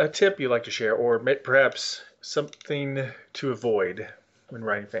there a tip you'd like to share, or perhaps something to avoid when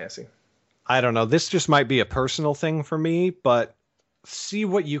writing fantasy? I don't know. This just might be a personal thing for me, but see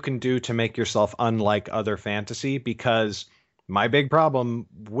what you can do to make yourself unlike other fantasy, because my big problem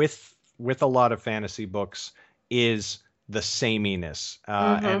with a lot of fantasy books is the sameness.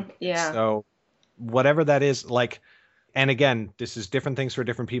 And so whatever that is, like, and again, this is different things for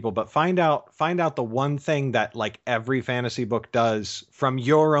different people, but find out the one thing that like every fantasy book does from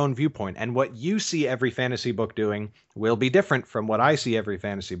your own viewpoint. And what you see every fantasy book doing will be different from what I see every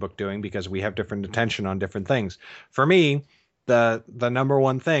fantasy book doing, because we have different attention on different things. For me, the number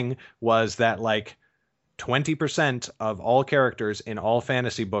one thing was that like 20% of all characters in all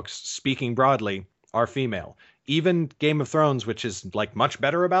fantasy books, speaking broadly, are female. Even Game of Thrones, which is like much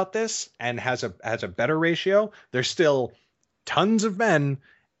better about this and has a better ratio, there's still tons of men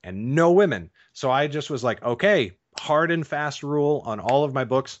and no women. So I just was like, okay, hard and fast rule on all of my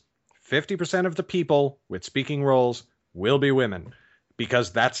books. 50% of the people with speaking roles will be women,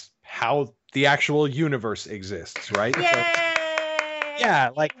 because that's how the actual universe exists, right? Yay! So,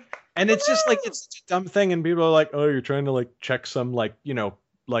 yeah, like, and it's just like, it's such a dumb thing, and people are like, oh, you're trying to like check some like, you know,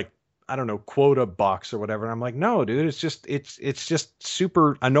 like, I don't know, quota box or whatever. And I'm like, no, dude, it's just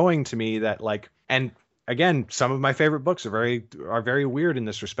super annoying to me that like, and again, some of my favorite books are very weird in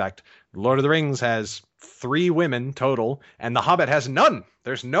this respect. Lord of the Rings has 3 women total, and The Hobbit has none.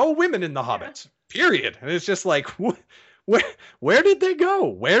 There's no women in The Hobbit, period. And it's just like, where did they go?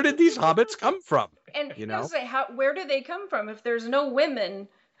 Where did these hobbits come from? And you know, where do they come from if there's no women?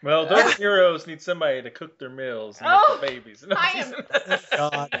 Well, those heroes need somebody to cook their meals and make their babies. No, I am.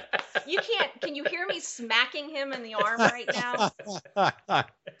 God. You can't. Can you hear me smacking him in the arm right now?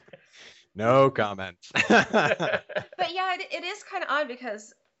 No comment. But yeah, it is kind of odd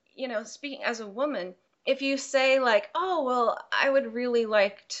because, you know, speaking as a woman, if you say like, oh, well, I would really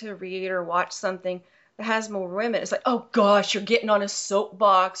like to read or watch something that has more women, it's like, oh gosh, you're getting on a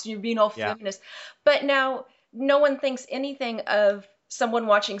soapbox, you're being all feminist. But now no one thinks anything of someone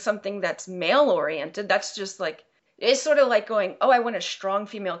watching something that's male oriented. That's just like, it's sort of like going, oh, I want a strong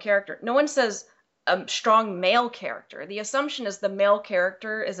female character. No one says a strong male character. The assumption is the male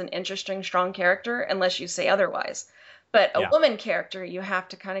character is an interesting, strong character unless you say otherwise. But a woman character, you have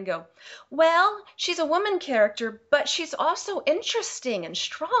to kind of go, well, she's a woman character, but she's also interesting and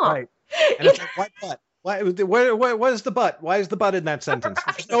strong. Right. And it's like, what butt? What is the butt? Why is the butt in that sentence?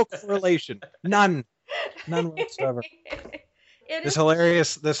 Right. There's no correlation. None whatsoever. This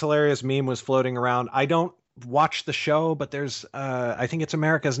hilarious meme was floating around. I don't watch the show, but there's I think it's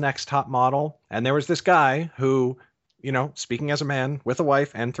America's Next Top Model, and there was this guy who, you know, speaking as a man with a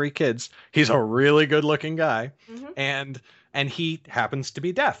wife and 3 kids, he's a really good looking guy, and he happens to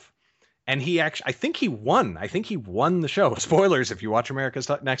be deaf. And he actually, I think he won the show. Spoilers if you watch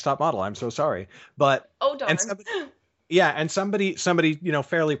America's Next Top Model. I'm so sorry. But oh darn. And somebody, you know,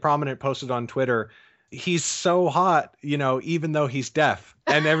 fairly prominent posted on Twitter, he's so hot, you know, even though he's deaf.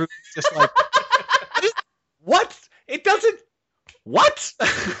 And everyone's just like, what? It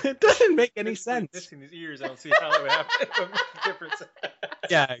doesn't make any sense. Missing his ears, I don't see how it would happen. Difference.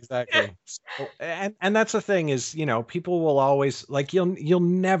 Yeah, exactly. So, and that's the thing is, you know, people will always like, you'll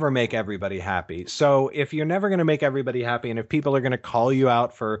never make everybody happy. So if you're never going to make everybody happy, and if people are going to call you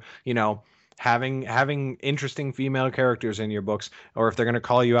out for, you know, having interesting female characters in your books, or if they're going to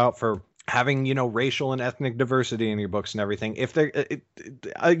call you out for having, you know, racial and ethnic diversity in your books and everything, if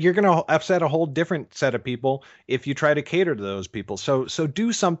you're going to upset a whole different set of people if you try to cater to those people. So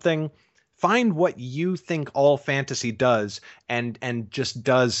do something, find what you think all fantasy does and just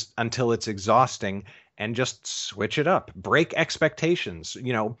does until it's exhausting, and just switch it up, break expectations,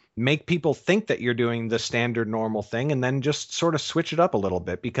 you know, make people think that you're doing the standard normal thing, and then just sort of switch it up a little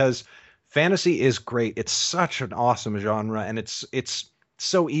bit, because fantasy is great. It's such an awesome genre, and it's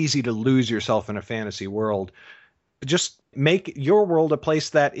so easy to lose yourself in a fantasy world. Just make your world a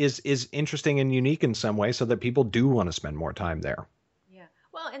place that is interesting and unique in some way, so that people do want to spend more time there. Yeah.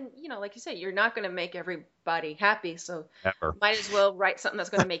 Well, and you know, like you say, you're not going to make everybody happy, so Ever. might as well write something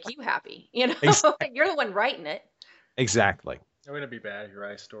that's going to make you happy. You know, Exactly. You're the one writing it. Exactly. It wouldn't be bad if you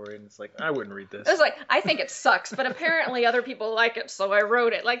write a story and it's like, I wouldn't read this. It was like, I think it sucks, but apparently other people like it, so I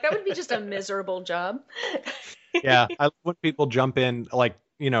wrote it. Like, that would be just a miserable job. Yeah, I love when people jump in, like,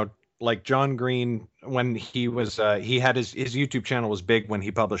 you know, like John Green, when he was he had his YouTube channel was big when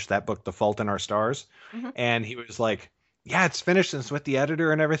he published that book, The Fault in Our Stars, and he was like, yeah, it's finished and it's with the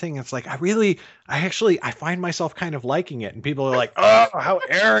editor and everything. It's like, I find myself kind of liking it. And people are like, oh, how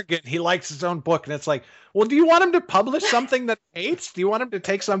arrogant. He likes his own book. And it's like, well, do you want him to publish something that he hates? Do you want him to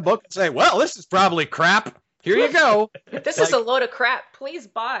take some book and say, well, this is probably crap. Here you go. This is a load of crap. Please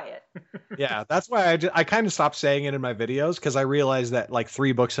buy it. Yeah, that's why I kind of stopped saying it in my videos, because I realized that like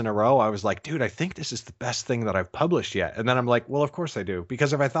 3 books in a row, I was like, dude, I think this is the best thing that I've published yet. And then I'm like, well, of course I do.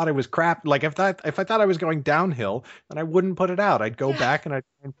 Because if I thought it was crap, like if I thought I was going downhill, then I wouldn't put it out. I'd go back and I'd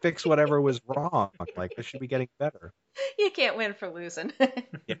fix whatever was wrong. Like, I should be getting better. You can't win for losing.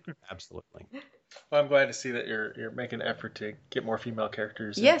 Yeah, absolutely. Well, I'm glad to see that you're making an effort to get more female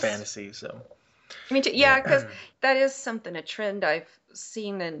characters in fantasy. So. I mean, yeah, because that is a trend I've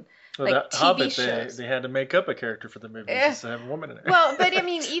seen in like TV Hobbit, shows. they had to make up a character for the movie just to have a woman in it. Well, but I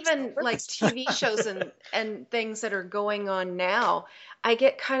mean, even like TV shows and things that are going on now, I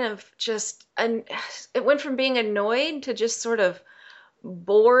get kind of just, and it went from being annoyed to just sort of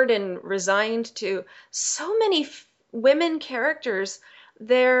bored and resigned to so many women characters.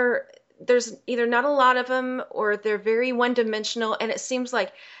 There's either not a lot of them or they're very one-dimensional, and it seems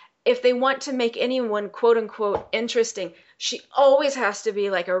like if they want to make anyone quote unquote interesting, she always has to be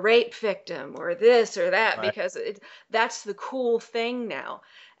like a rape victim or this or that, because that's the cool thing now.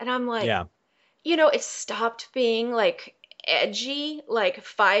 And I'm like, it stopped being like edgy like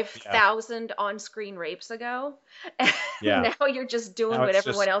 5,000 on-screen rapes ago. Now you're just doing what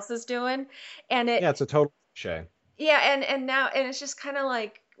everyone else is doing. And it's a total cliche. Yeah, and now it's just kind of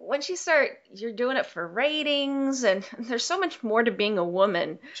like, once you start, you're doing it for ratings, and there's so much more to being a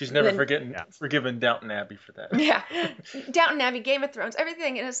woman. She's never forgiven Downton Abbey for that. Yeah. Downton Abbey, Game of Thrones,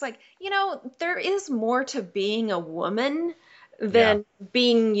 everything. And it's like, there is more to being a woman than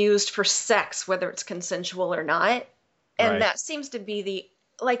being used for sex, whether it's consensual or not. And that seems to be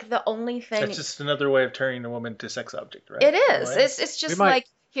the only thing. It's just another way of turning a woman to sex object, right? It is. It's just like,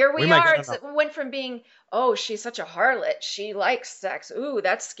 here we are. It went from being, oh, she's such a harlot, she likes sex, ooh,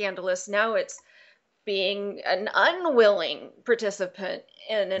 that's scandalous. Now it's being an unwilling participant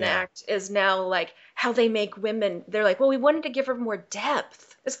in an act is now like how they make women. They're like, well, we wanted to give her more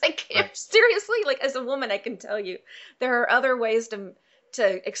depth. It's like, seriously, like as a woman, I can tell you, there are other ways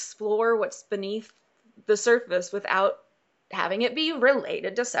to explore what's beneath the surface without having it be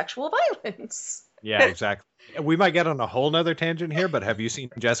related to sexual violence. Yeah, exactly. We might get on a whole nother tangent here, but have you seen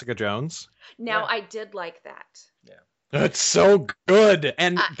Jessica Jones? Now, I did like that. Yeah. That's so good.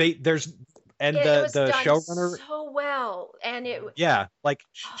 And the showrunner so well. And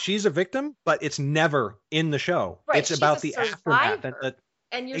she's a victim, but it's never in the show. Right, it's about the aftermath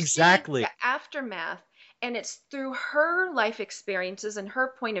and you're seeing the aftermath. And it's through her life experiences and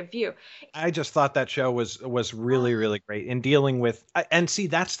her point of view. I just thought that show was really, really great in dealing with, and see,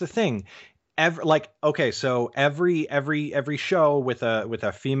 that's the thing. So every show with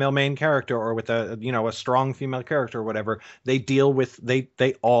a female main character or with a strong female character or whatever, they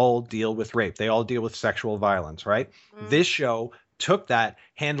all deal with rape. They all deal with sexual violence, right? Mm-hmm. This show took that,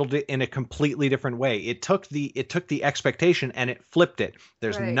 handled it in a completely different way. It took the expectation and it flipped it.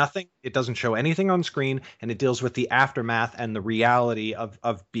 There's nothing, it doesn't show anything on screen, and it deals with the aftermath and the reality of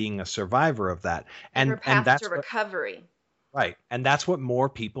being a survivor of that. And that's to recovery. Right. And that's what more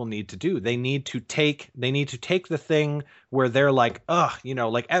people need to do. They need to take the thing where they're like,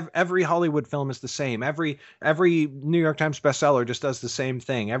 like every Hollywood film is the same. Every New York Times bestseller just does the same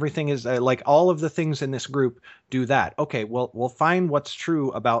thing. Everything is like all of the things in this group do that. Okay, well, we'll find what's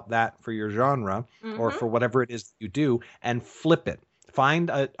true about that for your genre or for whatever it is you do and flip it. Find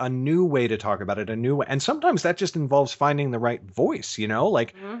a new way to talk about it, a new way. And sometimes that just involves finding the right voice,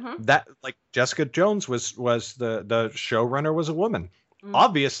 that, like Jessica Jones was the showrunner was a woman. Mm-hmm.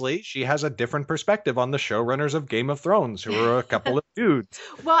 Obviously, she has a different perspective on the showrunners of Game of Thrones, who are a couple of dudes.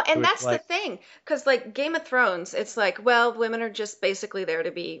 Well, and that's the thing, because like Game of Thrones, it's like, well, women are just basically there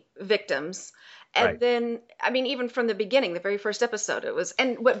to be victims. And then, I mean, even from the beginning, the very first episode, it was,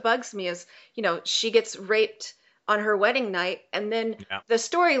 and what bugs me is, she gets raped on her wedding night, and then the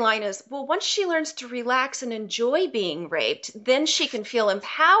storyline is, well, once she learns to relax and enjoy being raped, then she can feel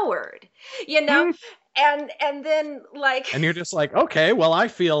empowered, and then like, and you're just like, okay, well, I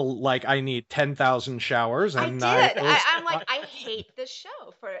feel like I need 10,000 showers, and I'm like, I hate this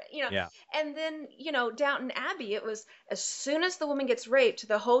show for and then Downton Abbey, it was as soon as the woman gets raped,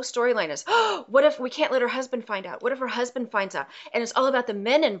 the whole storyline is, oh, what if we can't let her husband find out? What if her husband finds out? And it's all about the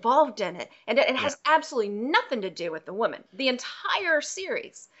men involved in it, and it has absolutely nothing to do with the woman, the entire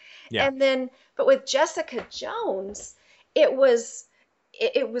series. And then, but with Jessica Jones, it was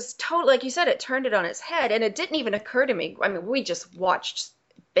it was total, like you said, it turned it on its head, and it didn't even occur to me. I mean, we just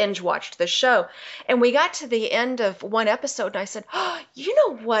binge watched the show, and we got to the end of one episode, and I said, "Oh, you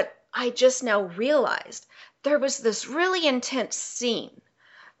know what? I just now realized there was this really intense scene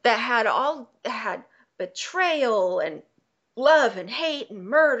that had betrayal and love and hate and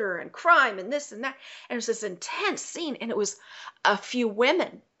murder and crime and this and that, and it was this intense scene, and it was a few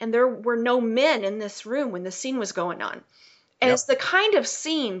women, and there were no men in this room when the scene was going on." And It's the kind of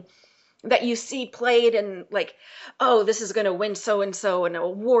scene that you see played in, like, oh, this is going to win so and so, and a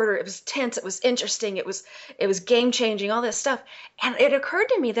award. It was tense. It was interesting. It was game changing. All this stuff. And it occurred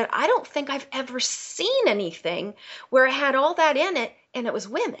to me that I don't think I've ever seen anything where it had all that in it, and it was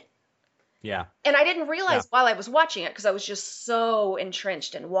women. Yeah. And I didn't realize while I was watching it, because I was just so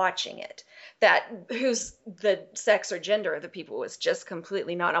entrenched in watching it, that who's the sex or gender of the people was just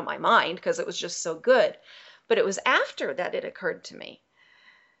completely not on my mind, because it was just so good. But it was after that it occurred to me.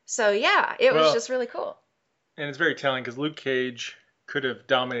 So yeah, it was just really cool. And it's very telling, because Luke Cage could have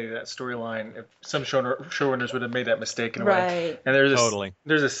dominated that storyline if some showrunners would have made that mistake in a way. And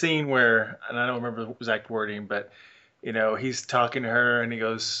there's a scene where, and I don't remember the exact wording, but he's talking to her and he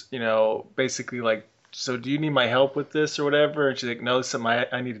goes, basically like, so do you need my help with this or whatever? And she's like, no, it's something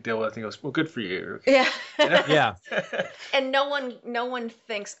I need to deal with. And he goes, well, good for you. Yeah. Yeah. And no one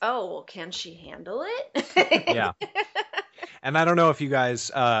thinks, oh, well, can she handle it? Yeah. And I don't know if you guys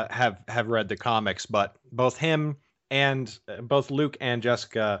have read the comics, but both Luke and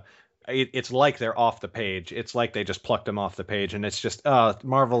Jessica, it's like they're off the page. It's like they just plucked them off the page, and it's just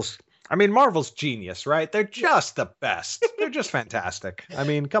Marvel's genius, right? They're just the best. They're just fantastic. I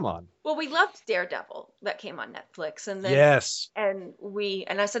mean, come on. Well, we loved Daredevil that came on Netflix, and then yes, and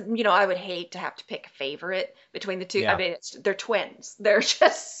I said, I would hate to have to pick a favorite between the two. Yeah. I mean, they're twins. They're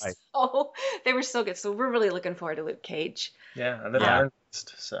just right. they were so good. So we're really looking forward to Luke Cage. Yeah, and then Iron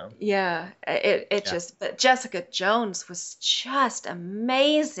Fist. So yeah, but Jessica Jones was just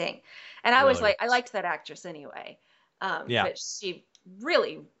amazing, and I was like, I liked that actress anyway. But she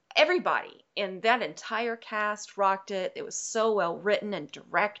really. Everybody in that entire cast rocked it. It was so well written and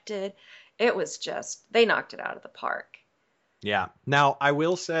directed. It was just, they knocked it out of the park. Yeah. Now, I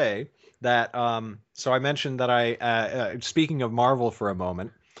will say that, so I mentioned that speaking of Marvel for a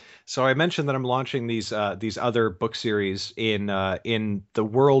moment, so I mentioned that I'm launching these other book series in the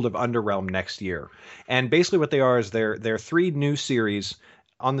world of Underrealm next year. And basically what they are is they're 3 new series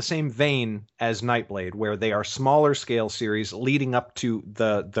on the same vein as Nightblade, where they are smaller scale series leading up to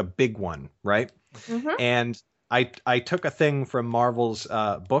the big one, right? Mm-hmm. And I took a thing from Marvel's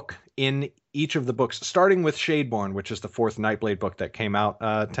book in each of the books, starting with Shadeborn, which is the 4th Nightblade book that came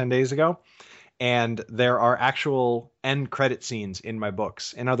out 10 days ago. And there are actual end credit scenes in my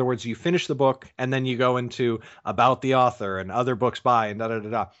books. In other words, you finish the book and then you go into about the author and other books by and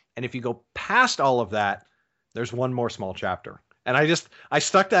da-da-da-da. And if you go past all of that, there's one more small chapter. And I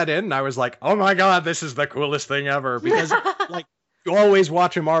stuck that in and I was like, oh my God, this is the coolest thing ever. Because like you always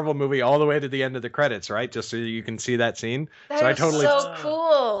watch a Marvel movie all the way to the end of the credits, right? Just so you can see that scene. That is so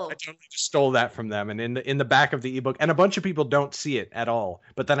cool. I totally just stole that from them. And in the back of the ebook, and a bunch of people don't see it at all.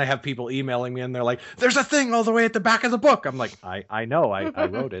 But then I have people emailing me and they're like, there's a thing all the way at the back of the book. I'm like, I know, I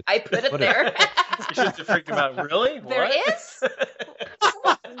wrote it. I put it there. You should have freaked about, really? There is?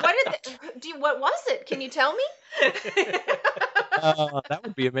 What was it? Can you tell me? That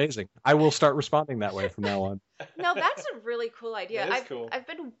would be amazing. I will start responding that way from now on. No, that's a really cool idea. I've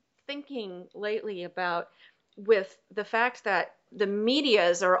been thinking lately about with the fact that the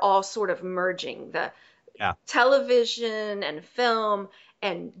medias are all sort of merging. The television and film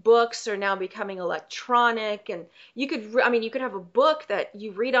and books are now becoming electronic, and you could have a book that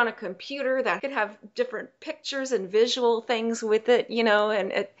you read on a computer that could have different pictures and visual things with it,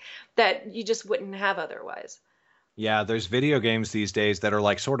 and that you just wouldn't have otherwise. Yeah, there's video games these days that are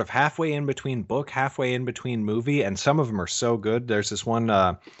like sort of halfway in between book, halfway in between movie, and some of them are so good. There's this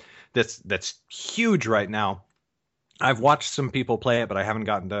one that's huge right now. I've watched some people play it, but I haven't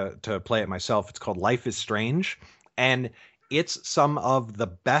gotten to play it myself. It's called Life is Strange, and it's some of the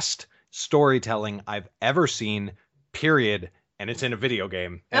best storytelling I've ever seen, period. And it's in a video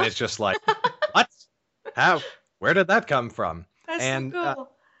game, and it's just like, what? How? Where did that come from? That's so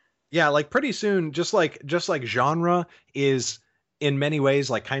cool. Yeah, like pretty soon, just like genre is in many ways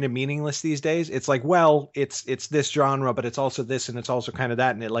like kind of meaningless these days. It's like, well, it's this genre, but it's also this and it's also kind of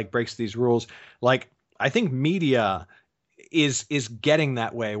that, and it like breaks these rules. Like I think media is getting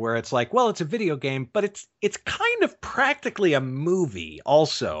that way, where it's like, well, it's a video game, but it's kind of practically a movie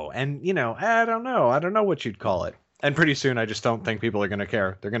also. And I don't know what you'd call it. And pretty soon, I just don't think people are going to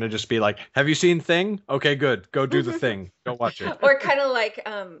care. They're going to just be like, have you seen Thing? Okay, good. Go do the thing. Go watch it. Or kind of like,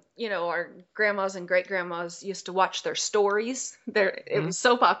 our grandmas and great grandmas used to watch their stories. It was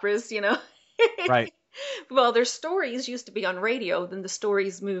soap operas, Right. Well, their stories used to be on radio. Then the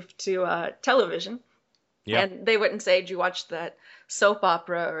stories moved to television. Yeah. And they wouldn't say, did you watch that soap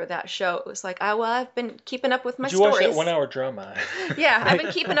opera or that show? It was like, oh, well, I've been keeping up with my Did you stories. watch that 1 hour drama? Yeah, I've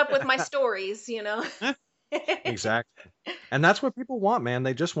been keeping up with my stories, Exactly. And that's what people want, man.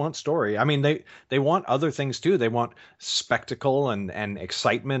 They just want story. I mean, they want other things too. They want spectacle and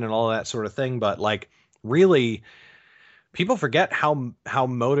excitement and all that sort of thing. But like, really, people forget how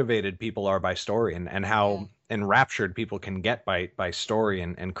motivated people are by story and how enraptured people can get by story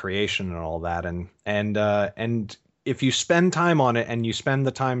and creation and all that. And if you spend time on it and you spend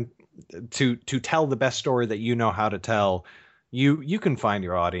the time to tell the best story that you know how to tell, you can find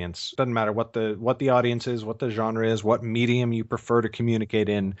your audience. Doesn't matter what the audience is, what the genre is, what medium you prefer to communicate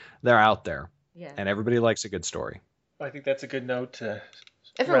in. They're out there. Yeah. And everybody likes a good story. I think that's a good note to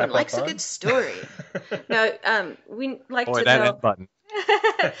Everyone wrap likes up a on. good story. Now, we like Boy, to that know. end button.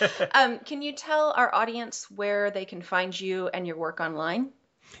 Can you tell our audience where they can find you and your work online?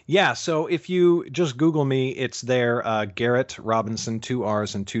 Yeah, so if you just Google me, it's there, Garrett Robinson, 2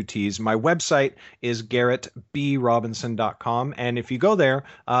 R's and 2 T's. My website is garrettbrobinson.com, and if you go there,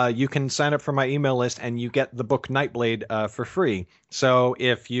 you can sign up for my email list, and you get the book Nightblade for free. So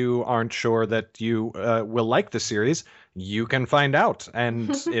if you aren't sure that you will like the series, you can find out,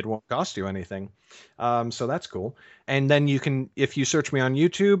 and it won't cost you anything. So that's cool. And then you can, if you search me on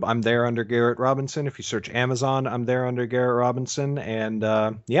YouTube, I'm there under Garrett Robinson. If you search Amazon, I'm there under Garrett Robinson. And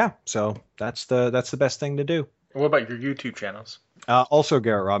so that's the best thing to do. What about your YouTube channels? Also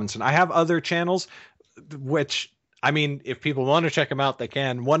Garrett Robinson. I have other channels, which, I mean, if people want to check them out, they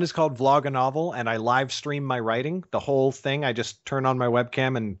can. One is called Vlog a Novel, and I live stream my writing. The whole thing, I just turn on my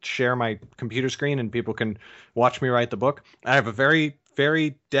webcam and share my computer screen, and people can watch me write the book. I have a very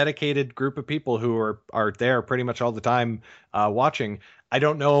dedicated group of people who are there pretty much all the time watching. I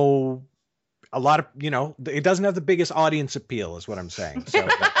don't know a lot of, it doesn't have the biggest audience appeal is what I'm saying. So,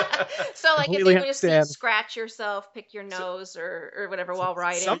 So like if completely you just understand. scratch yourself, pick your nose or whatever while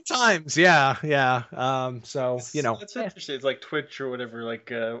writing. sometimes, yeah. So, That's interesting. It's like Twitch or whatever,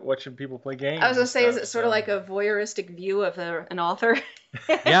 like watching people play games. I was gonna and say, is stuff, it sort of like a voyeuristic view of an author?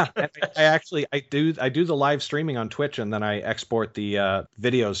 yeah. And I do the live streaming on Twitch, and then I export the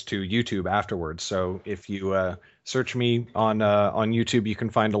videos to YouTube afterwards. So if you search me on YouTube, you can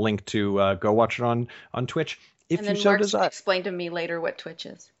find a link to go watch it on Twitch. If And you then so Mark's desire. explain to me later what Twitch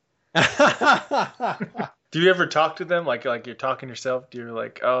is. Do you ever talk to them like you're talking yourself? Do you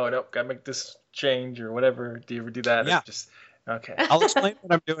like, oh nope, gotta make this change or whatever? Do you ever do that? Yeah. Or just okay. I'll explain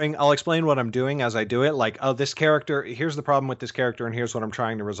what I'm doing. I'll explain what I'm doing as I do it. Like, oh, this character, here's the problem with this character, and here's what I'm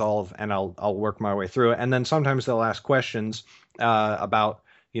trying to resolve, and I'll work my way through it. And then sometimes they'll ask questions about,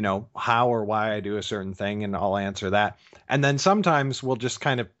 how or why I do a certain thing, and I'll answer that. And then sometimes we'll just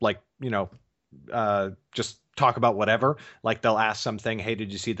kind of like, just talk about whatever. Like they'll ask something, hey,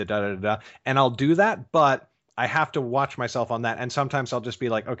 did you see the da-da-da-da? And I'll do that, but I have to watch myself on that. And sometimes I'll just be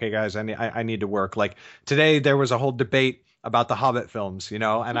like, okay, guys, I need to work. Like today there was a whole debate about the Hobbit films, and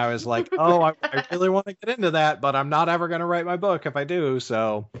I was like, oh, I really want to get into that, but I'm not ever going to write my book if I do.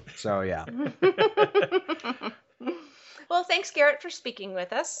 So yeah. Well, thanks, Garrett, for speaking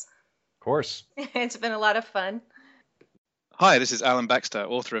with us. Of course. It's been a lot of fun. Hi, this is Alan Baxter,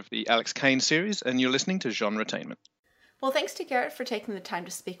 author of the Alex Kane series, and you're listening to Genretainment. Well, thanks to Garrett for taking the time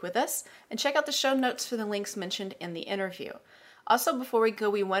to speak with us, and check out the show notes for the links mentioned in the interview. Also, before we go,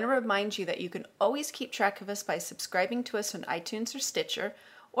 we want to remind you that you can always keep track of us by subscribing to us on iTunes or Stitcher,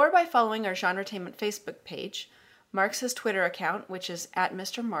 or by following our Genretainment Facebook page, Marks' Twitter account, which is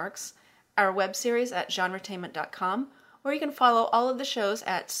 @MrMarks, our web series at genretainment.com, or you can follow all of the shows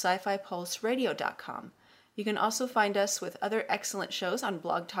at scifipulseradio.com. You can also find us with other excellent shows on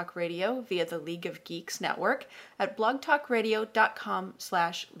Blog Talk Radio via the League of Geeks network at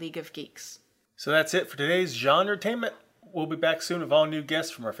blogtalkradio.com/League of Geeks. So that's it for today's Genretainment. We'll be back soon with all new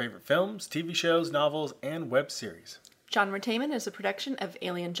guests from our favorite films, TV shows, novels, and web series. Genretainment is a production of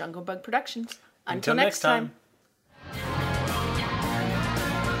Alien Jungle Bug Productions. Until next time.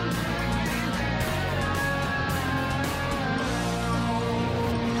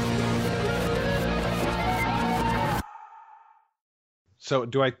 So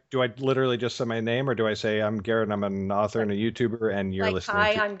do I literally just say my name, or do I say I'm Garrett, I'm an author and a YouTuber, and you're Like, listening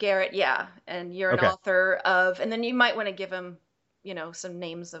hi, to... I'm Garrett, yeah, and you're an Okay. author of, and then you might want to give him, some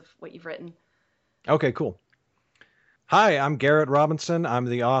names of what you've written. Okay, cool. Hi, I'm Garrett Robinson. I'm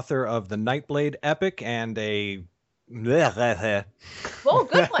the author of the Nightblade epic and a Oh,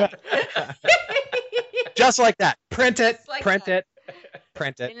 good one. Just like that. Print it. Just like Print that. it.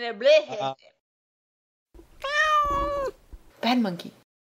 Print it. In a bleh. Bad monkey.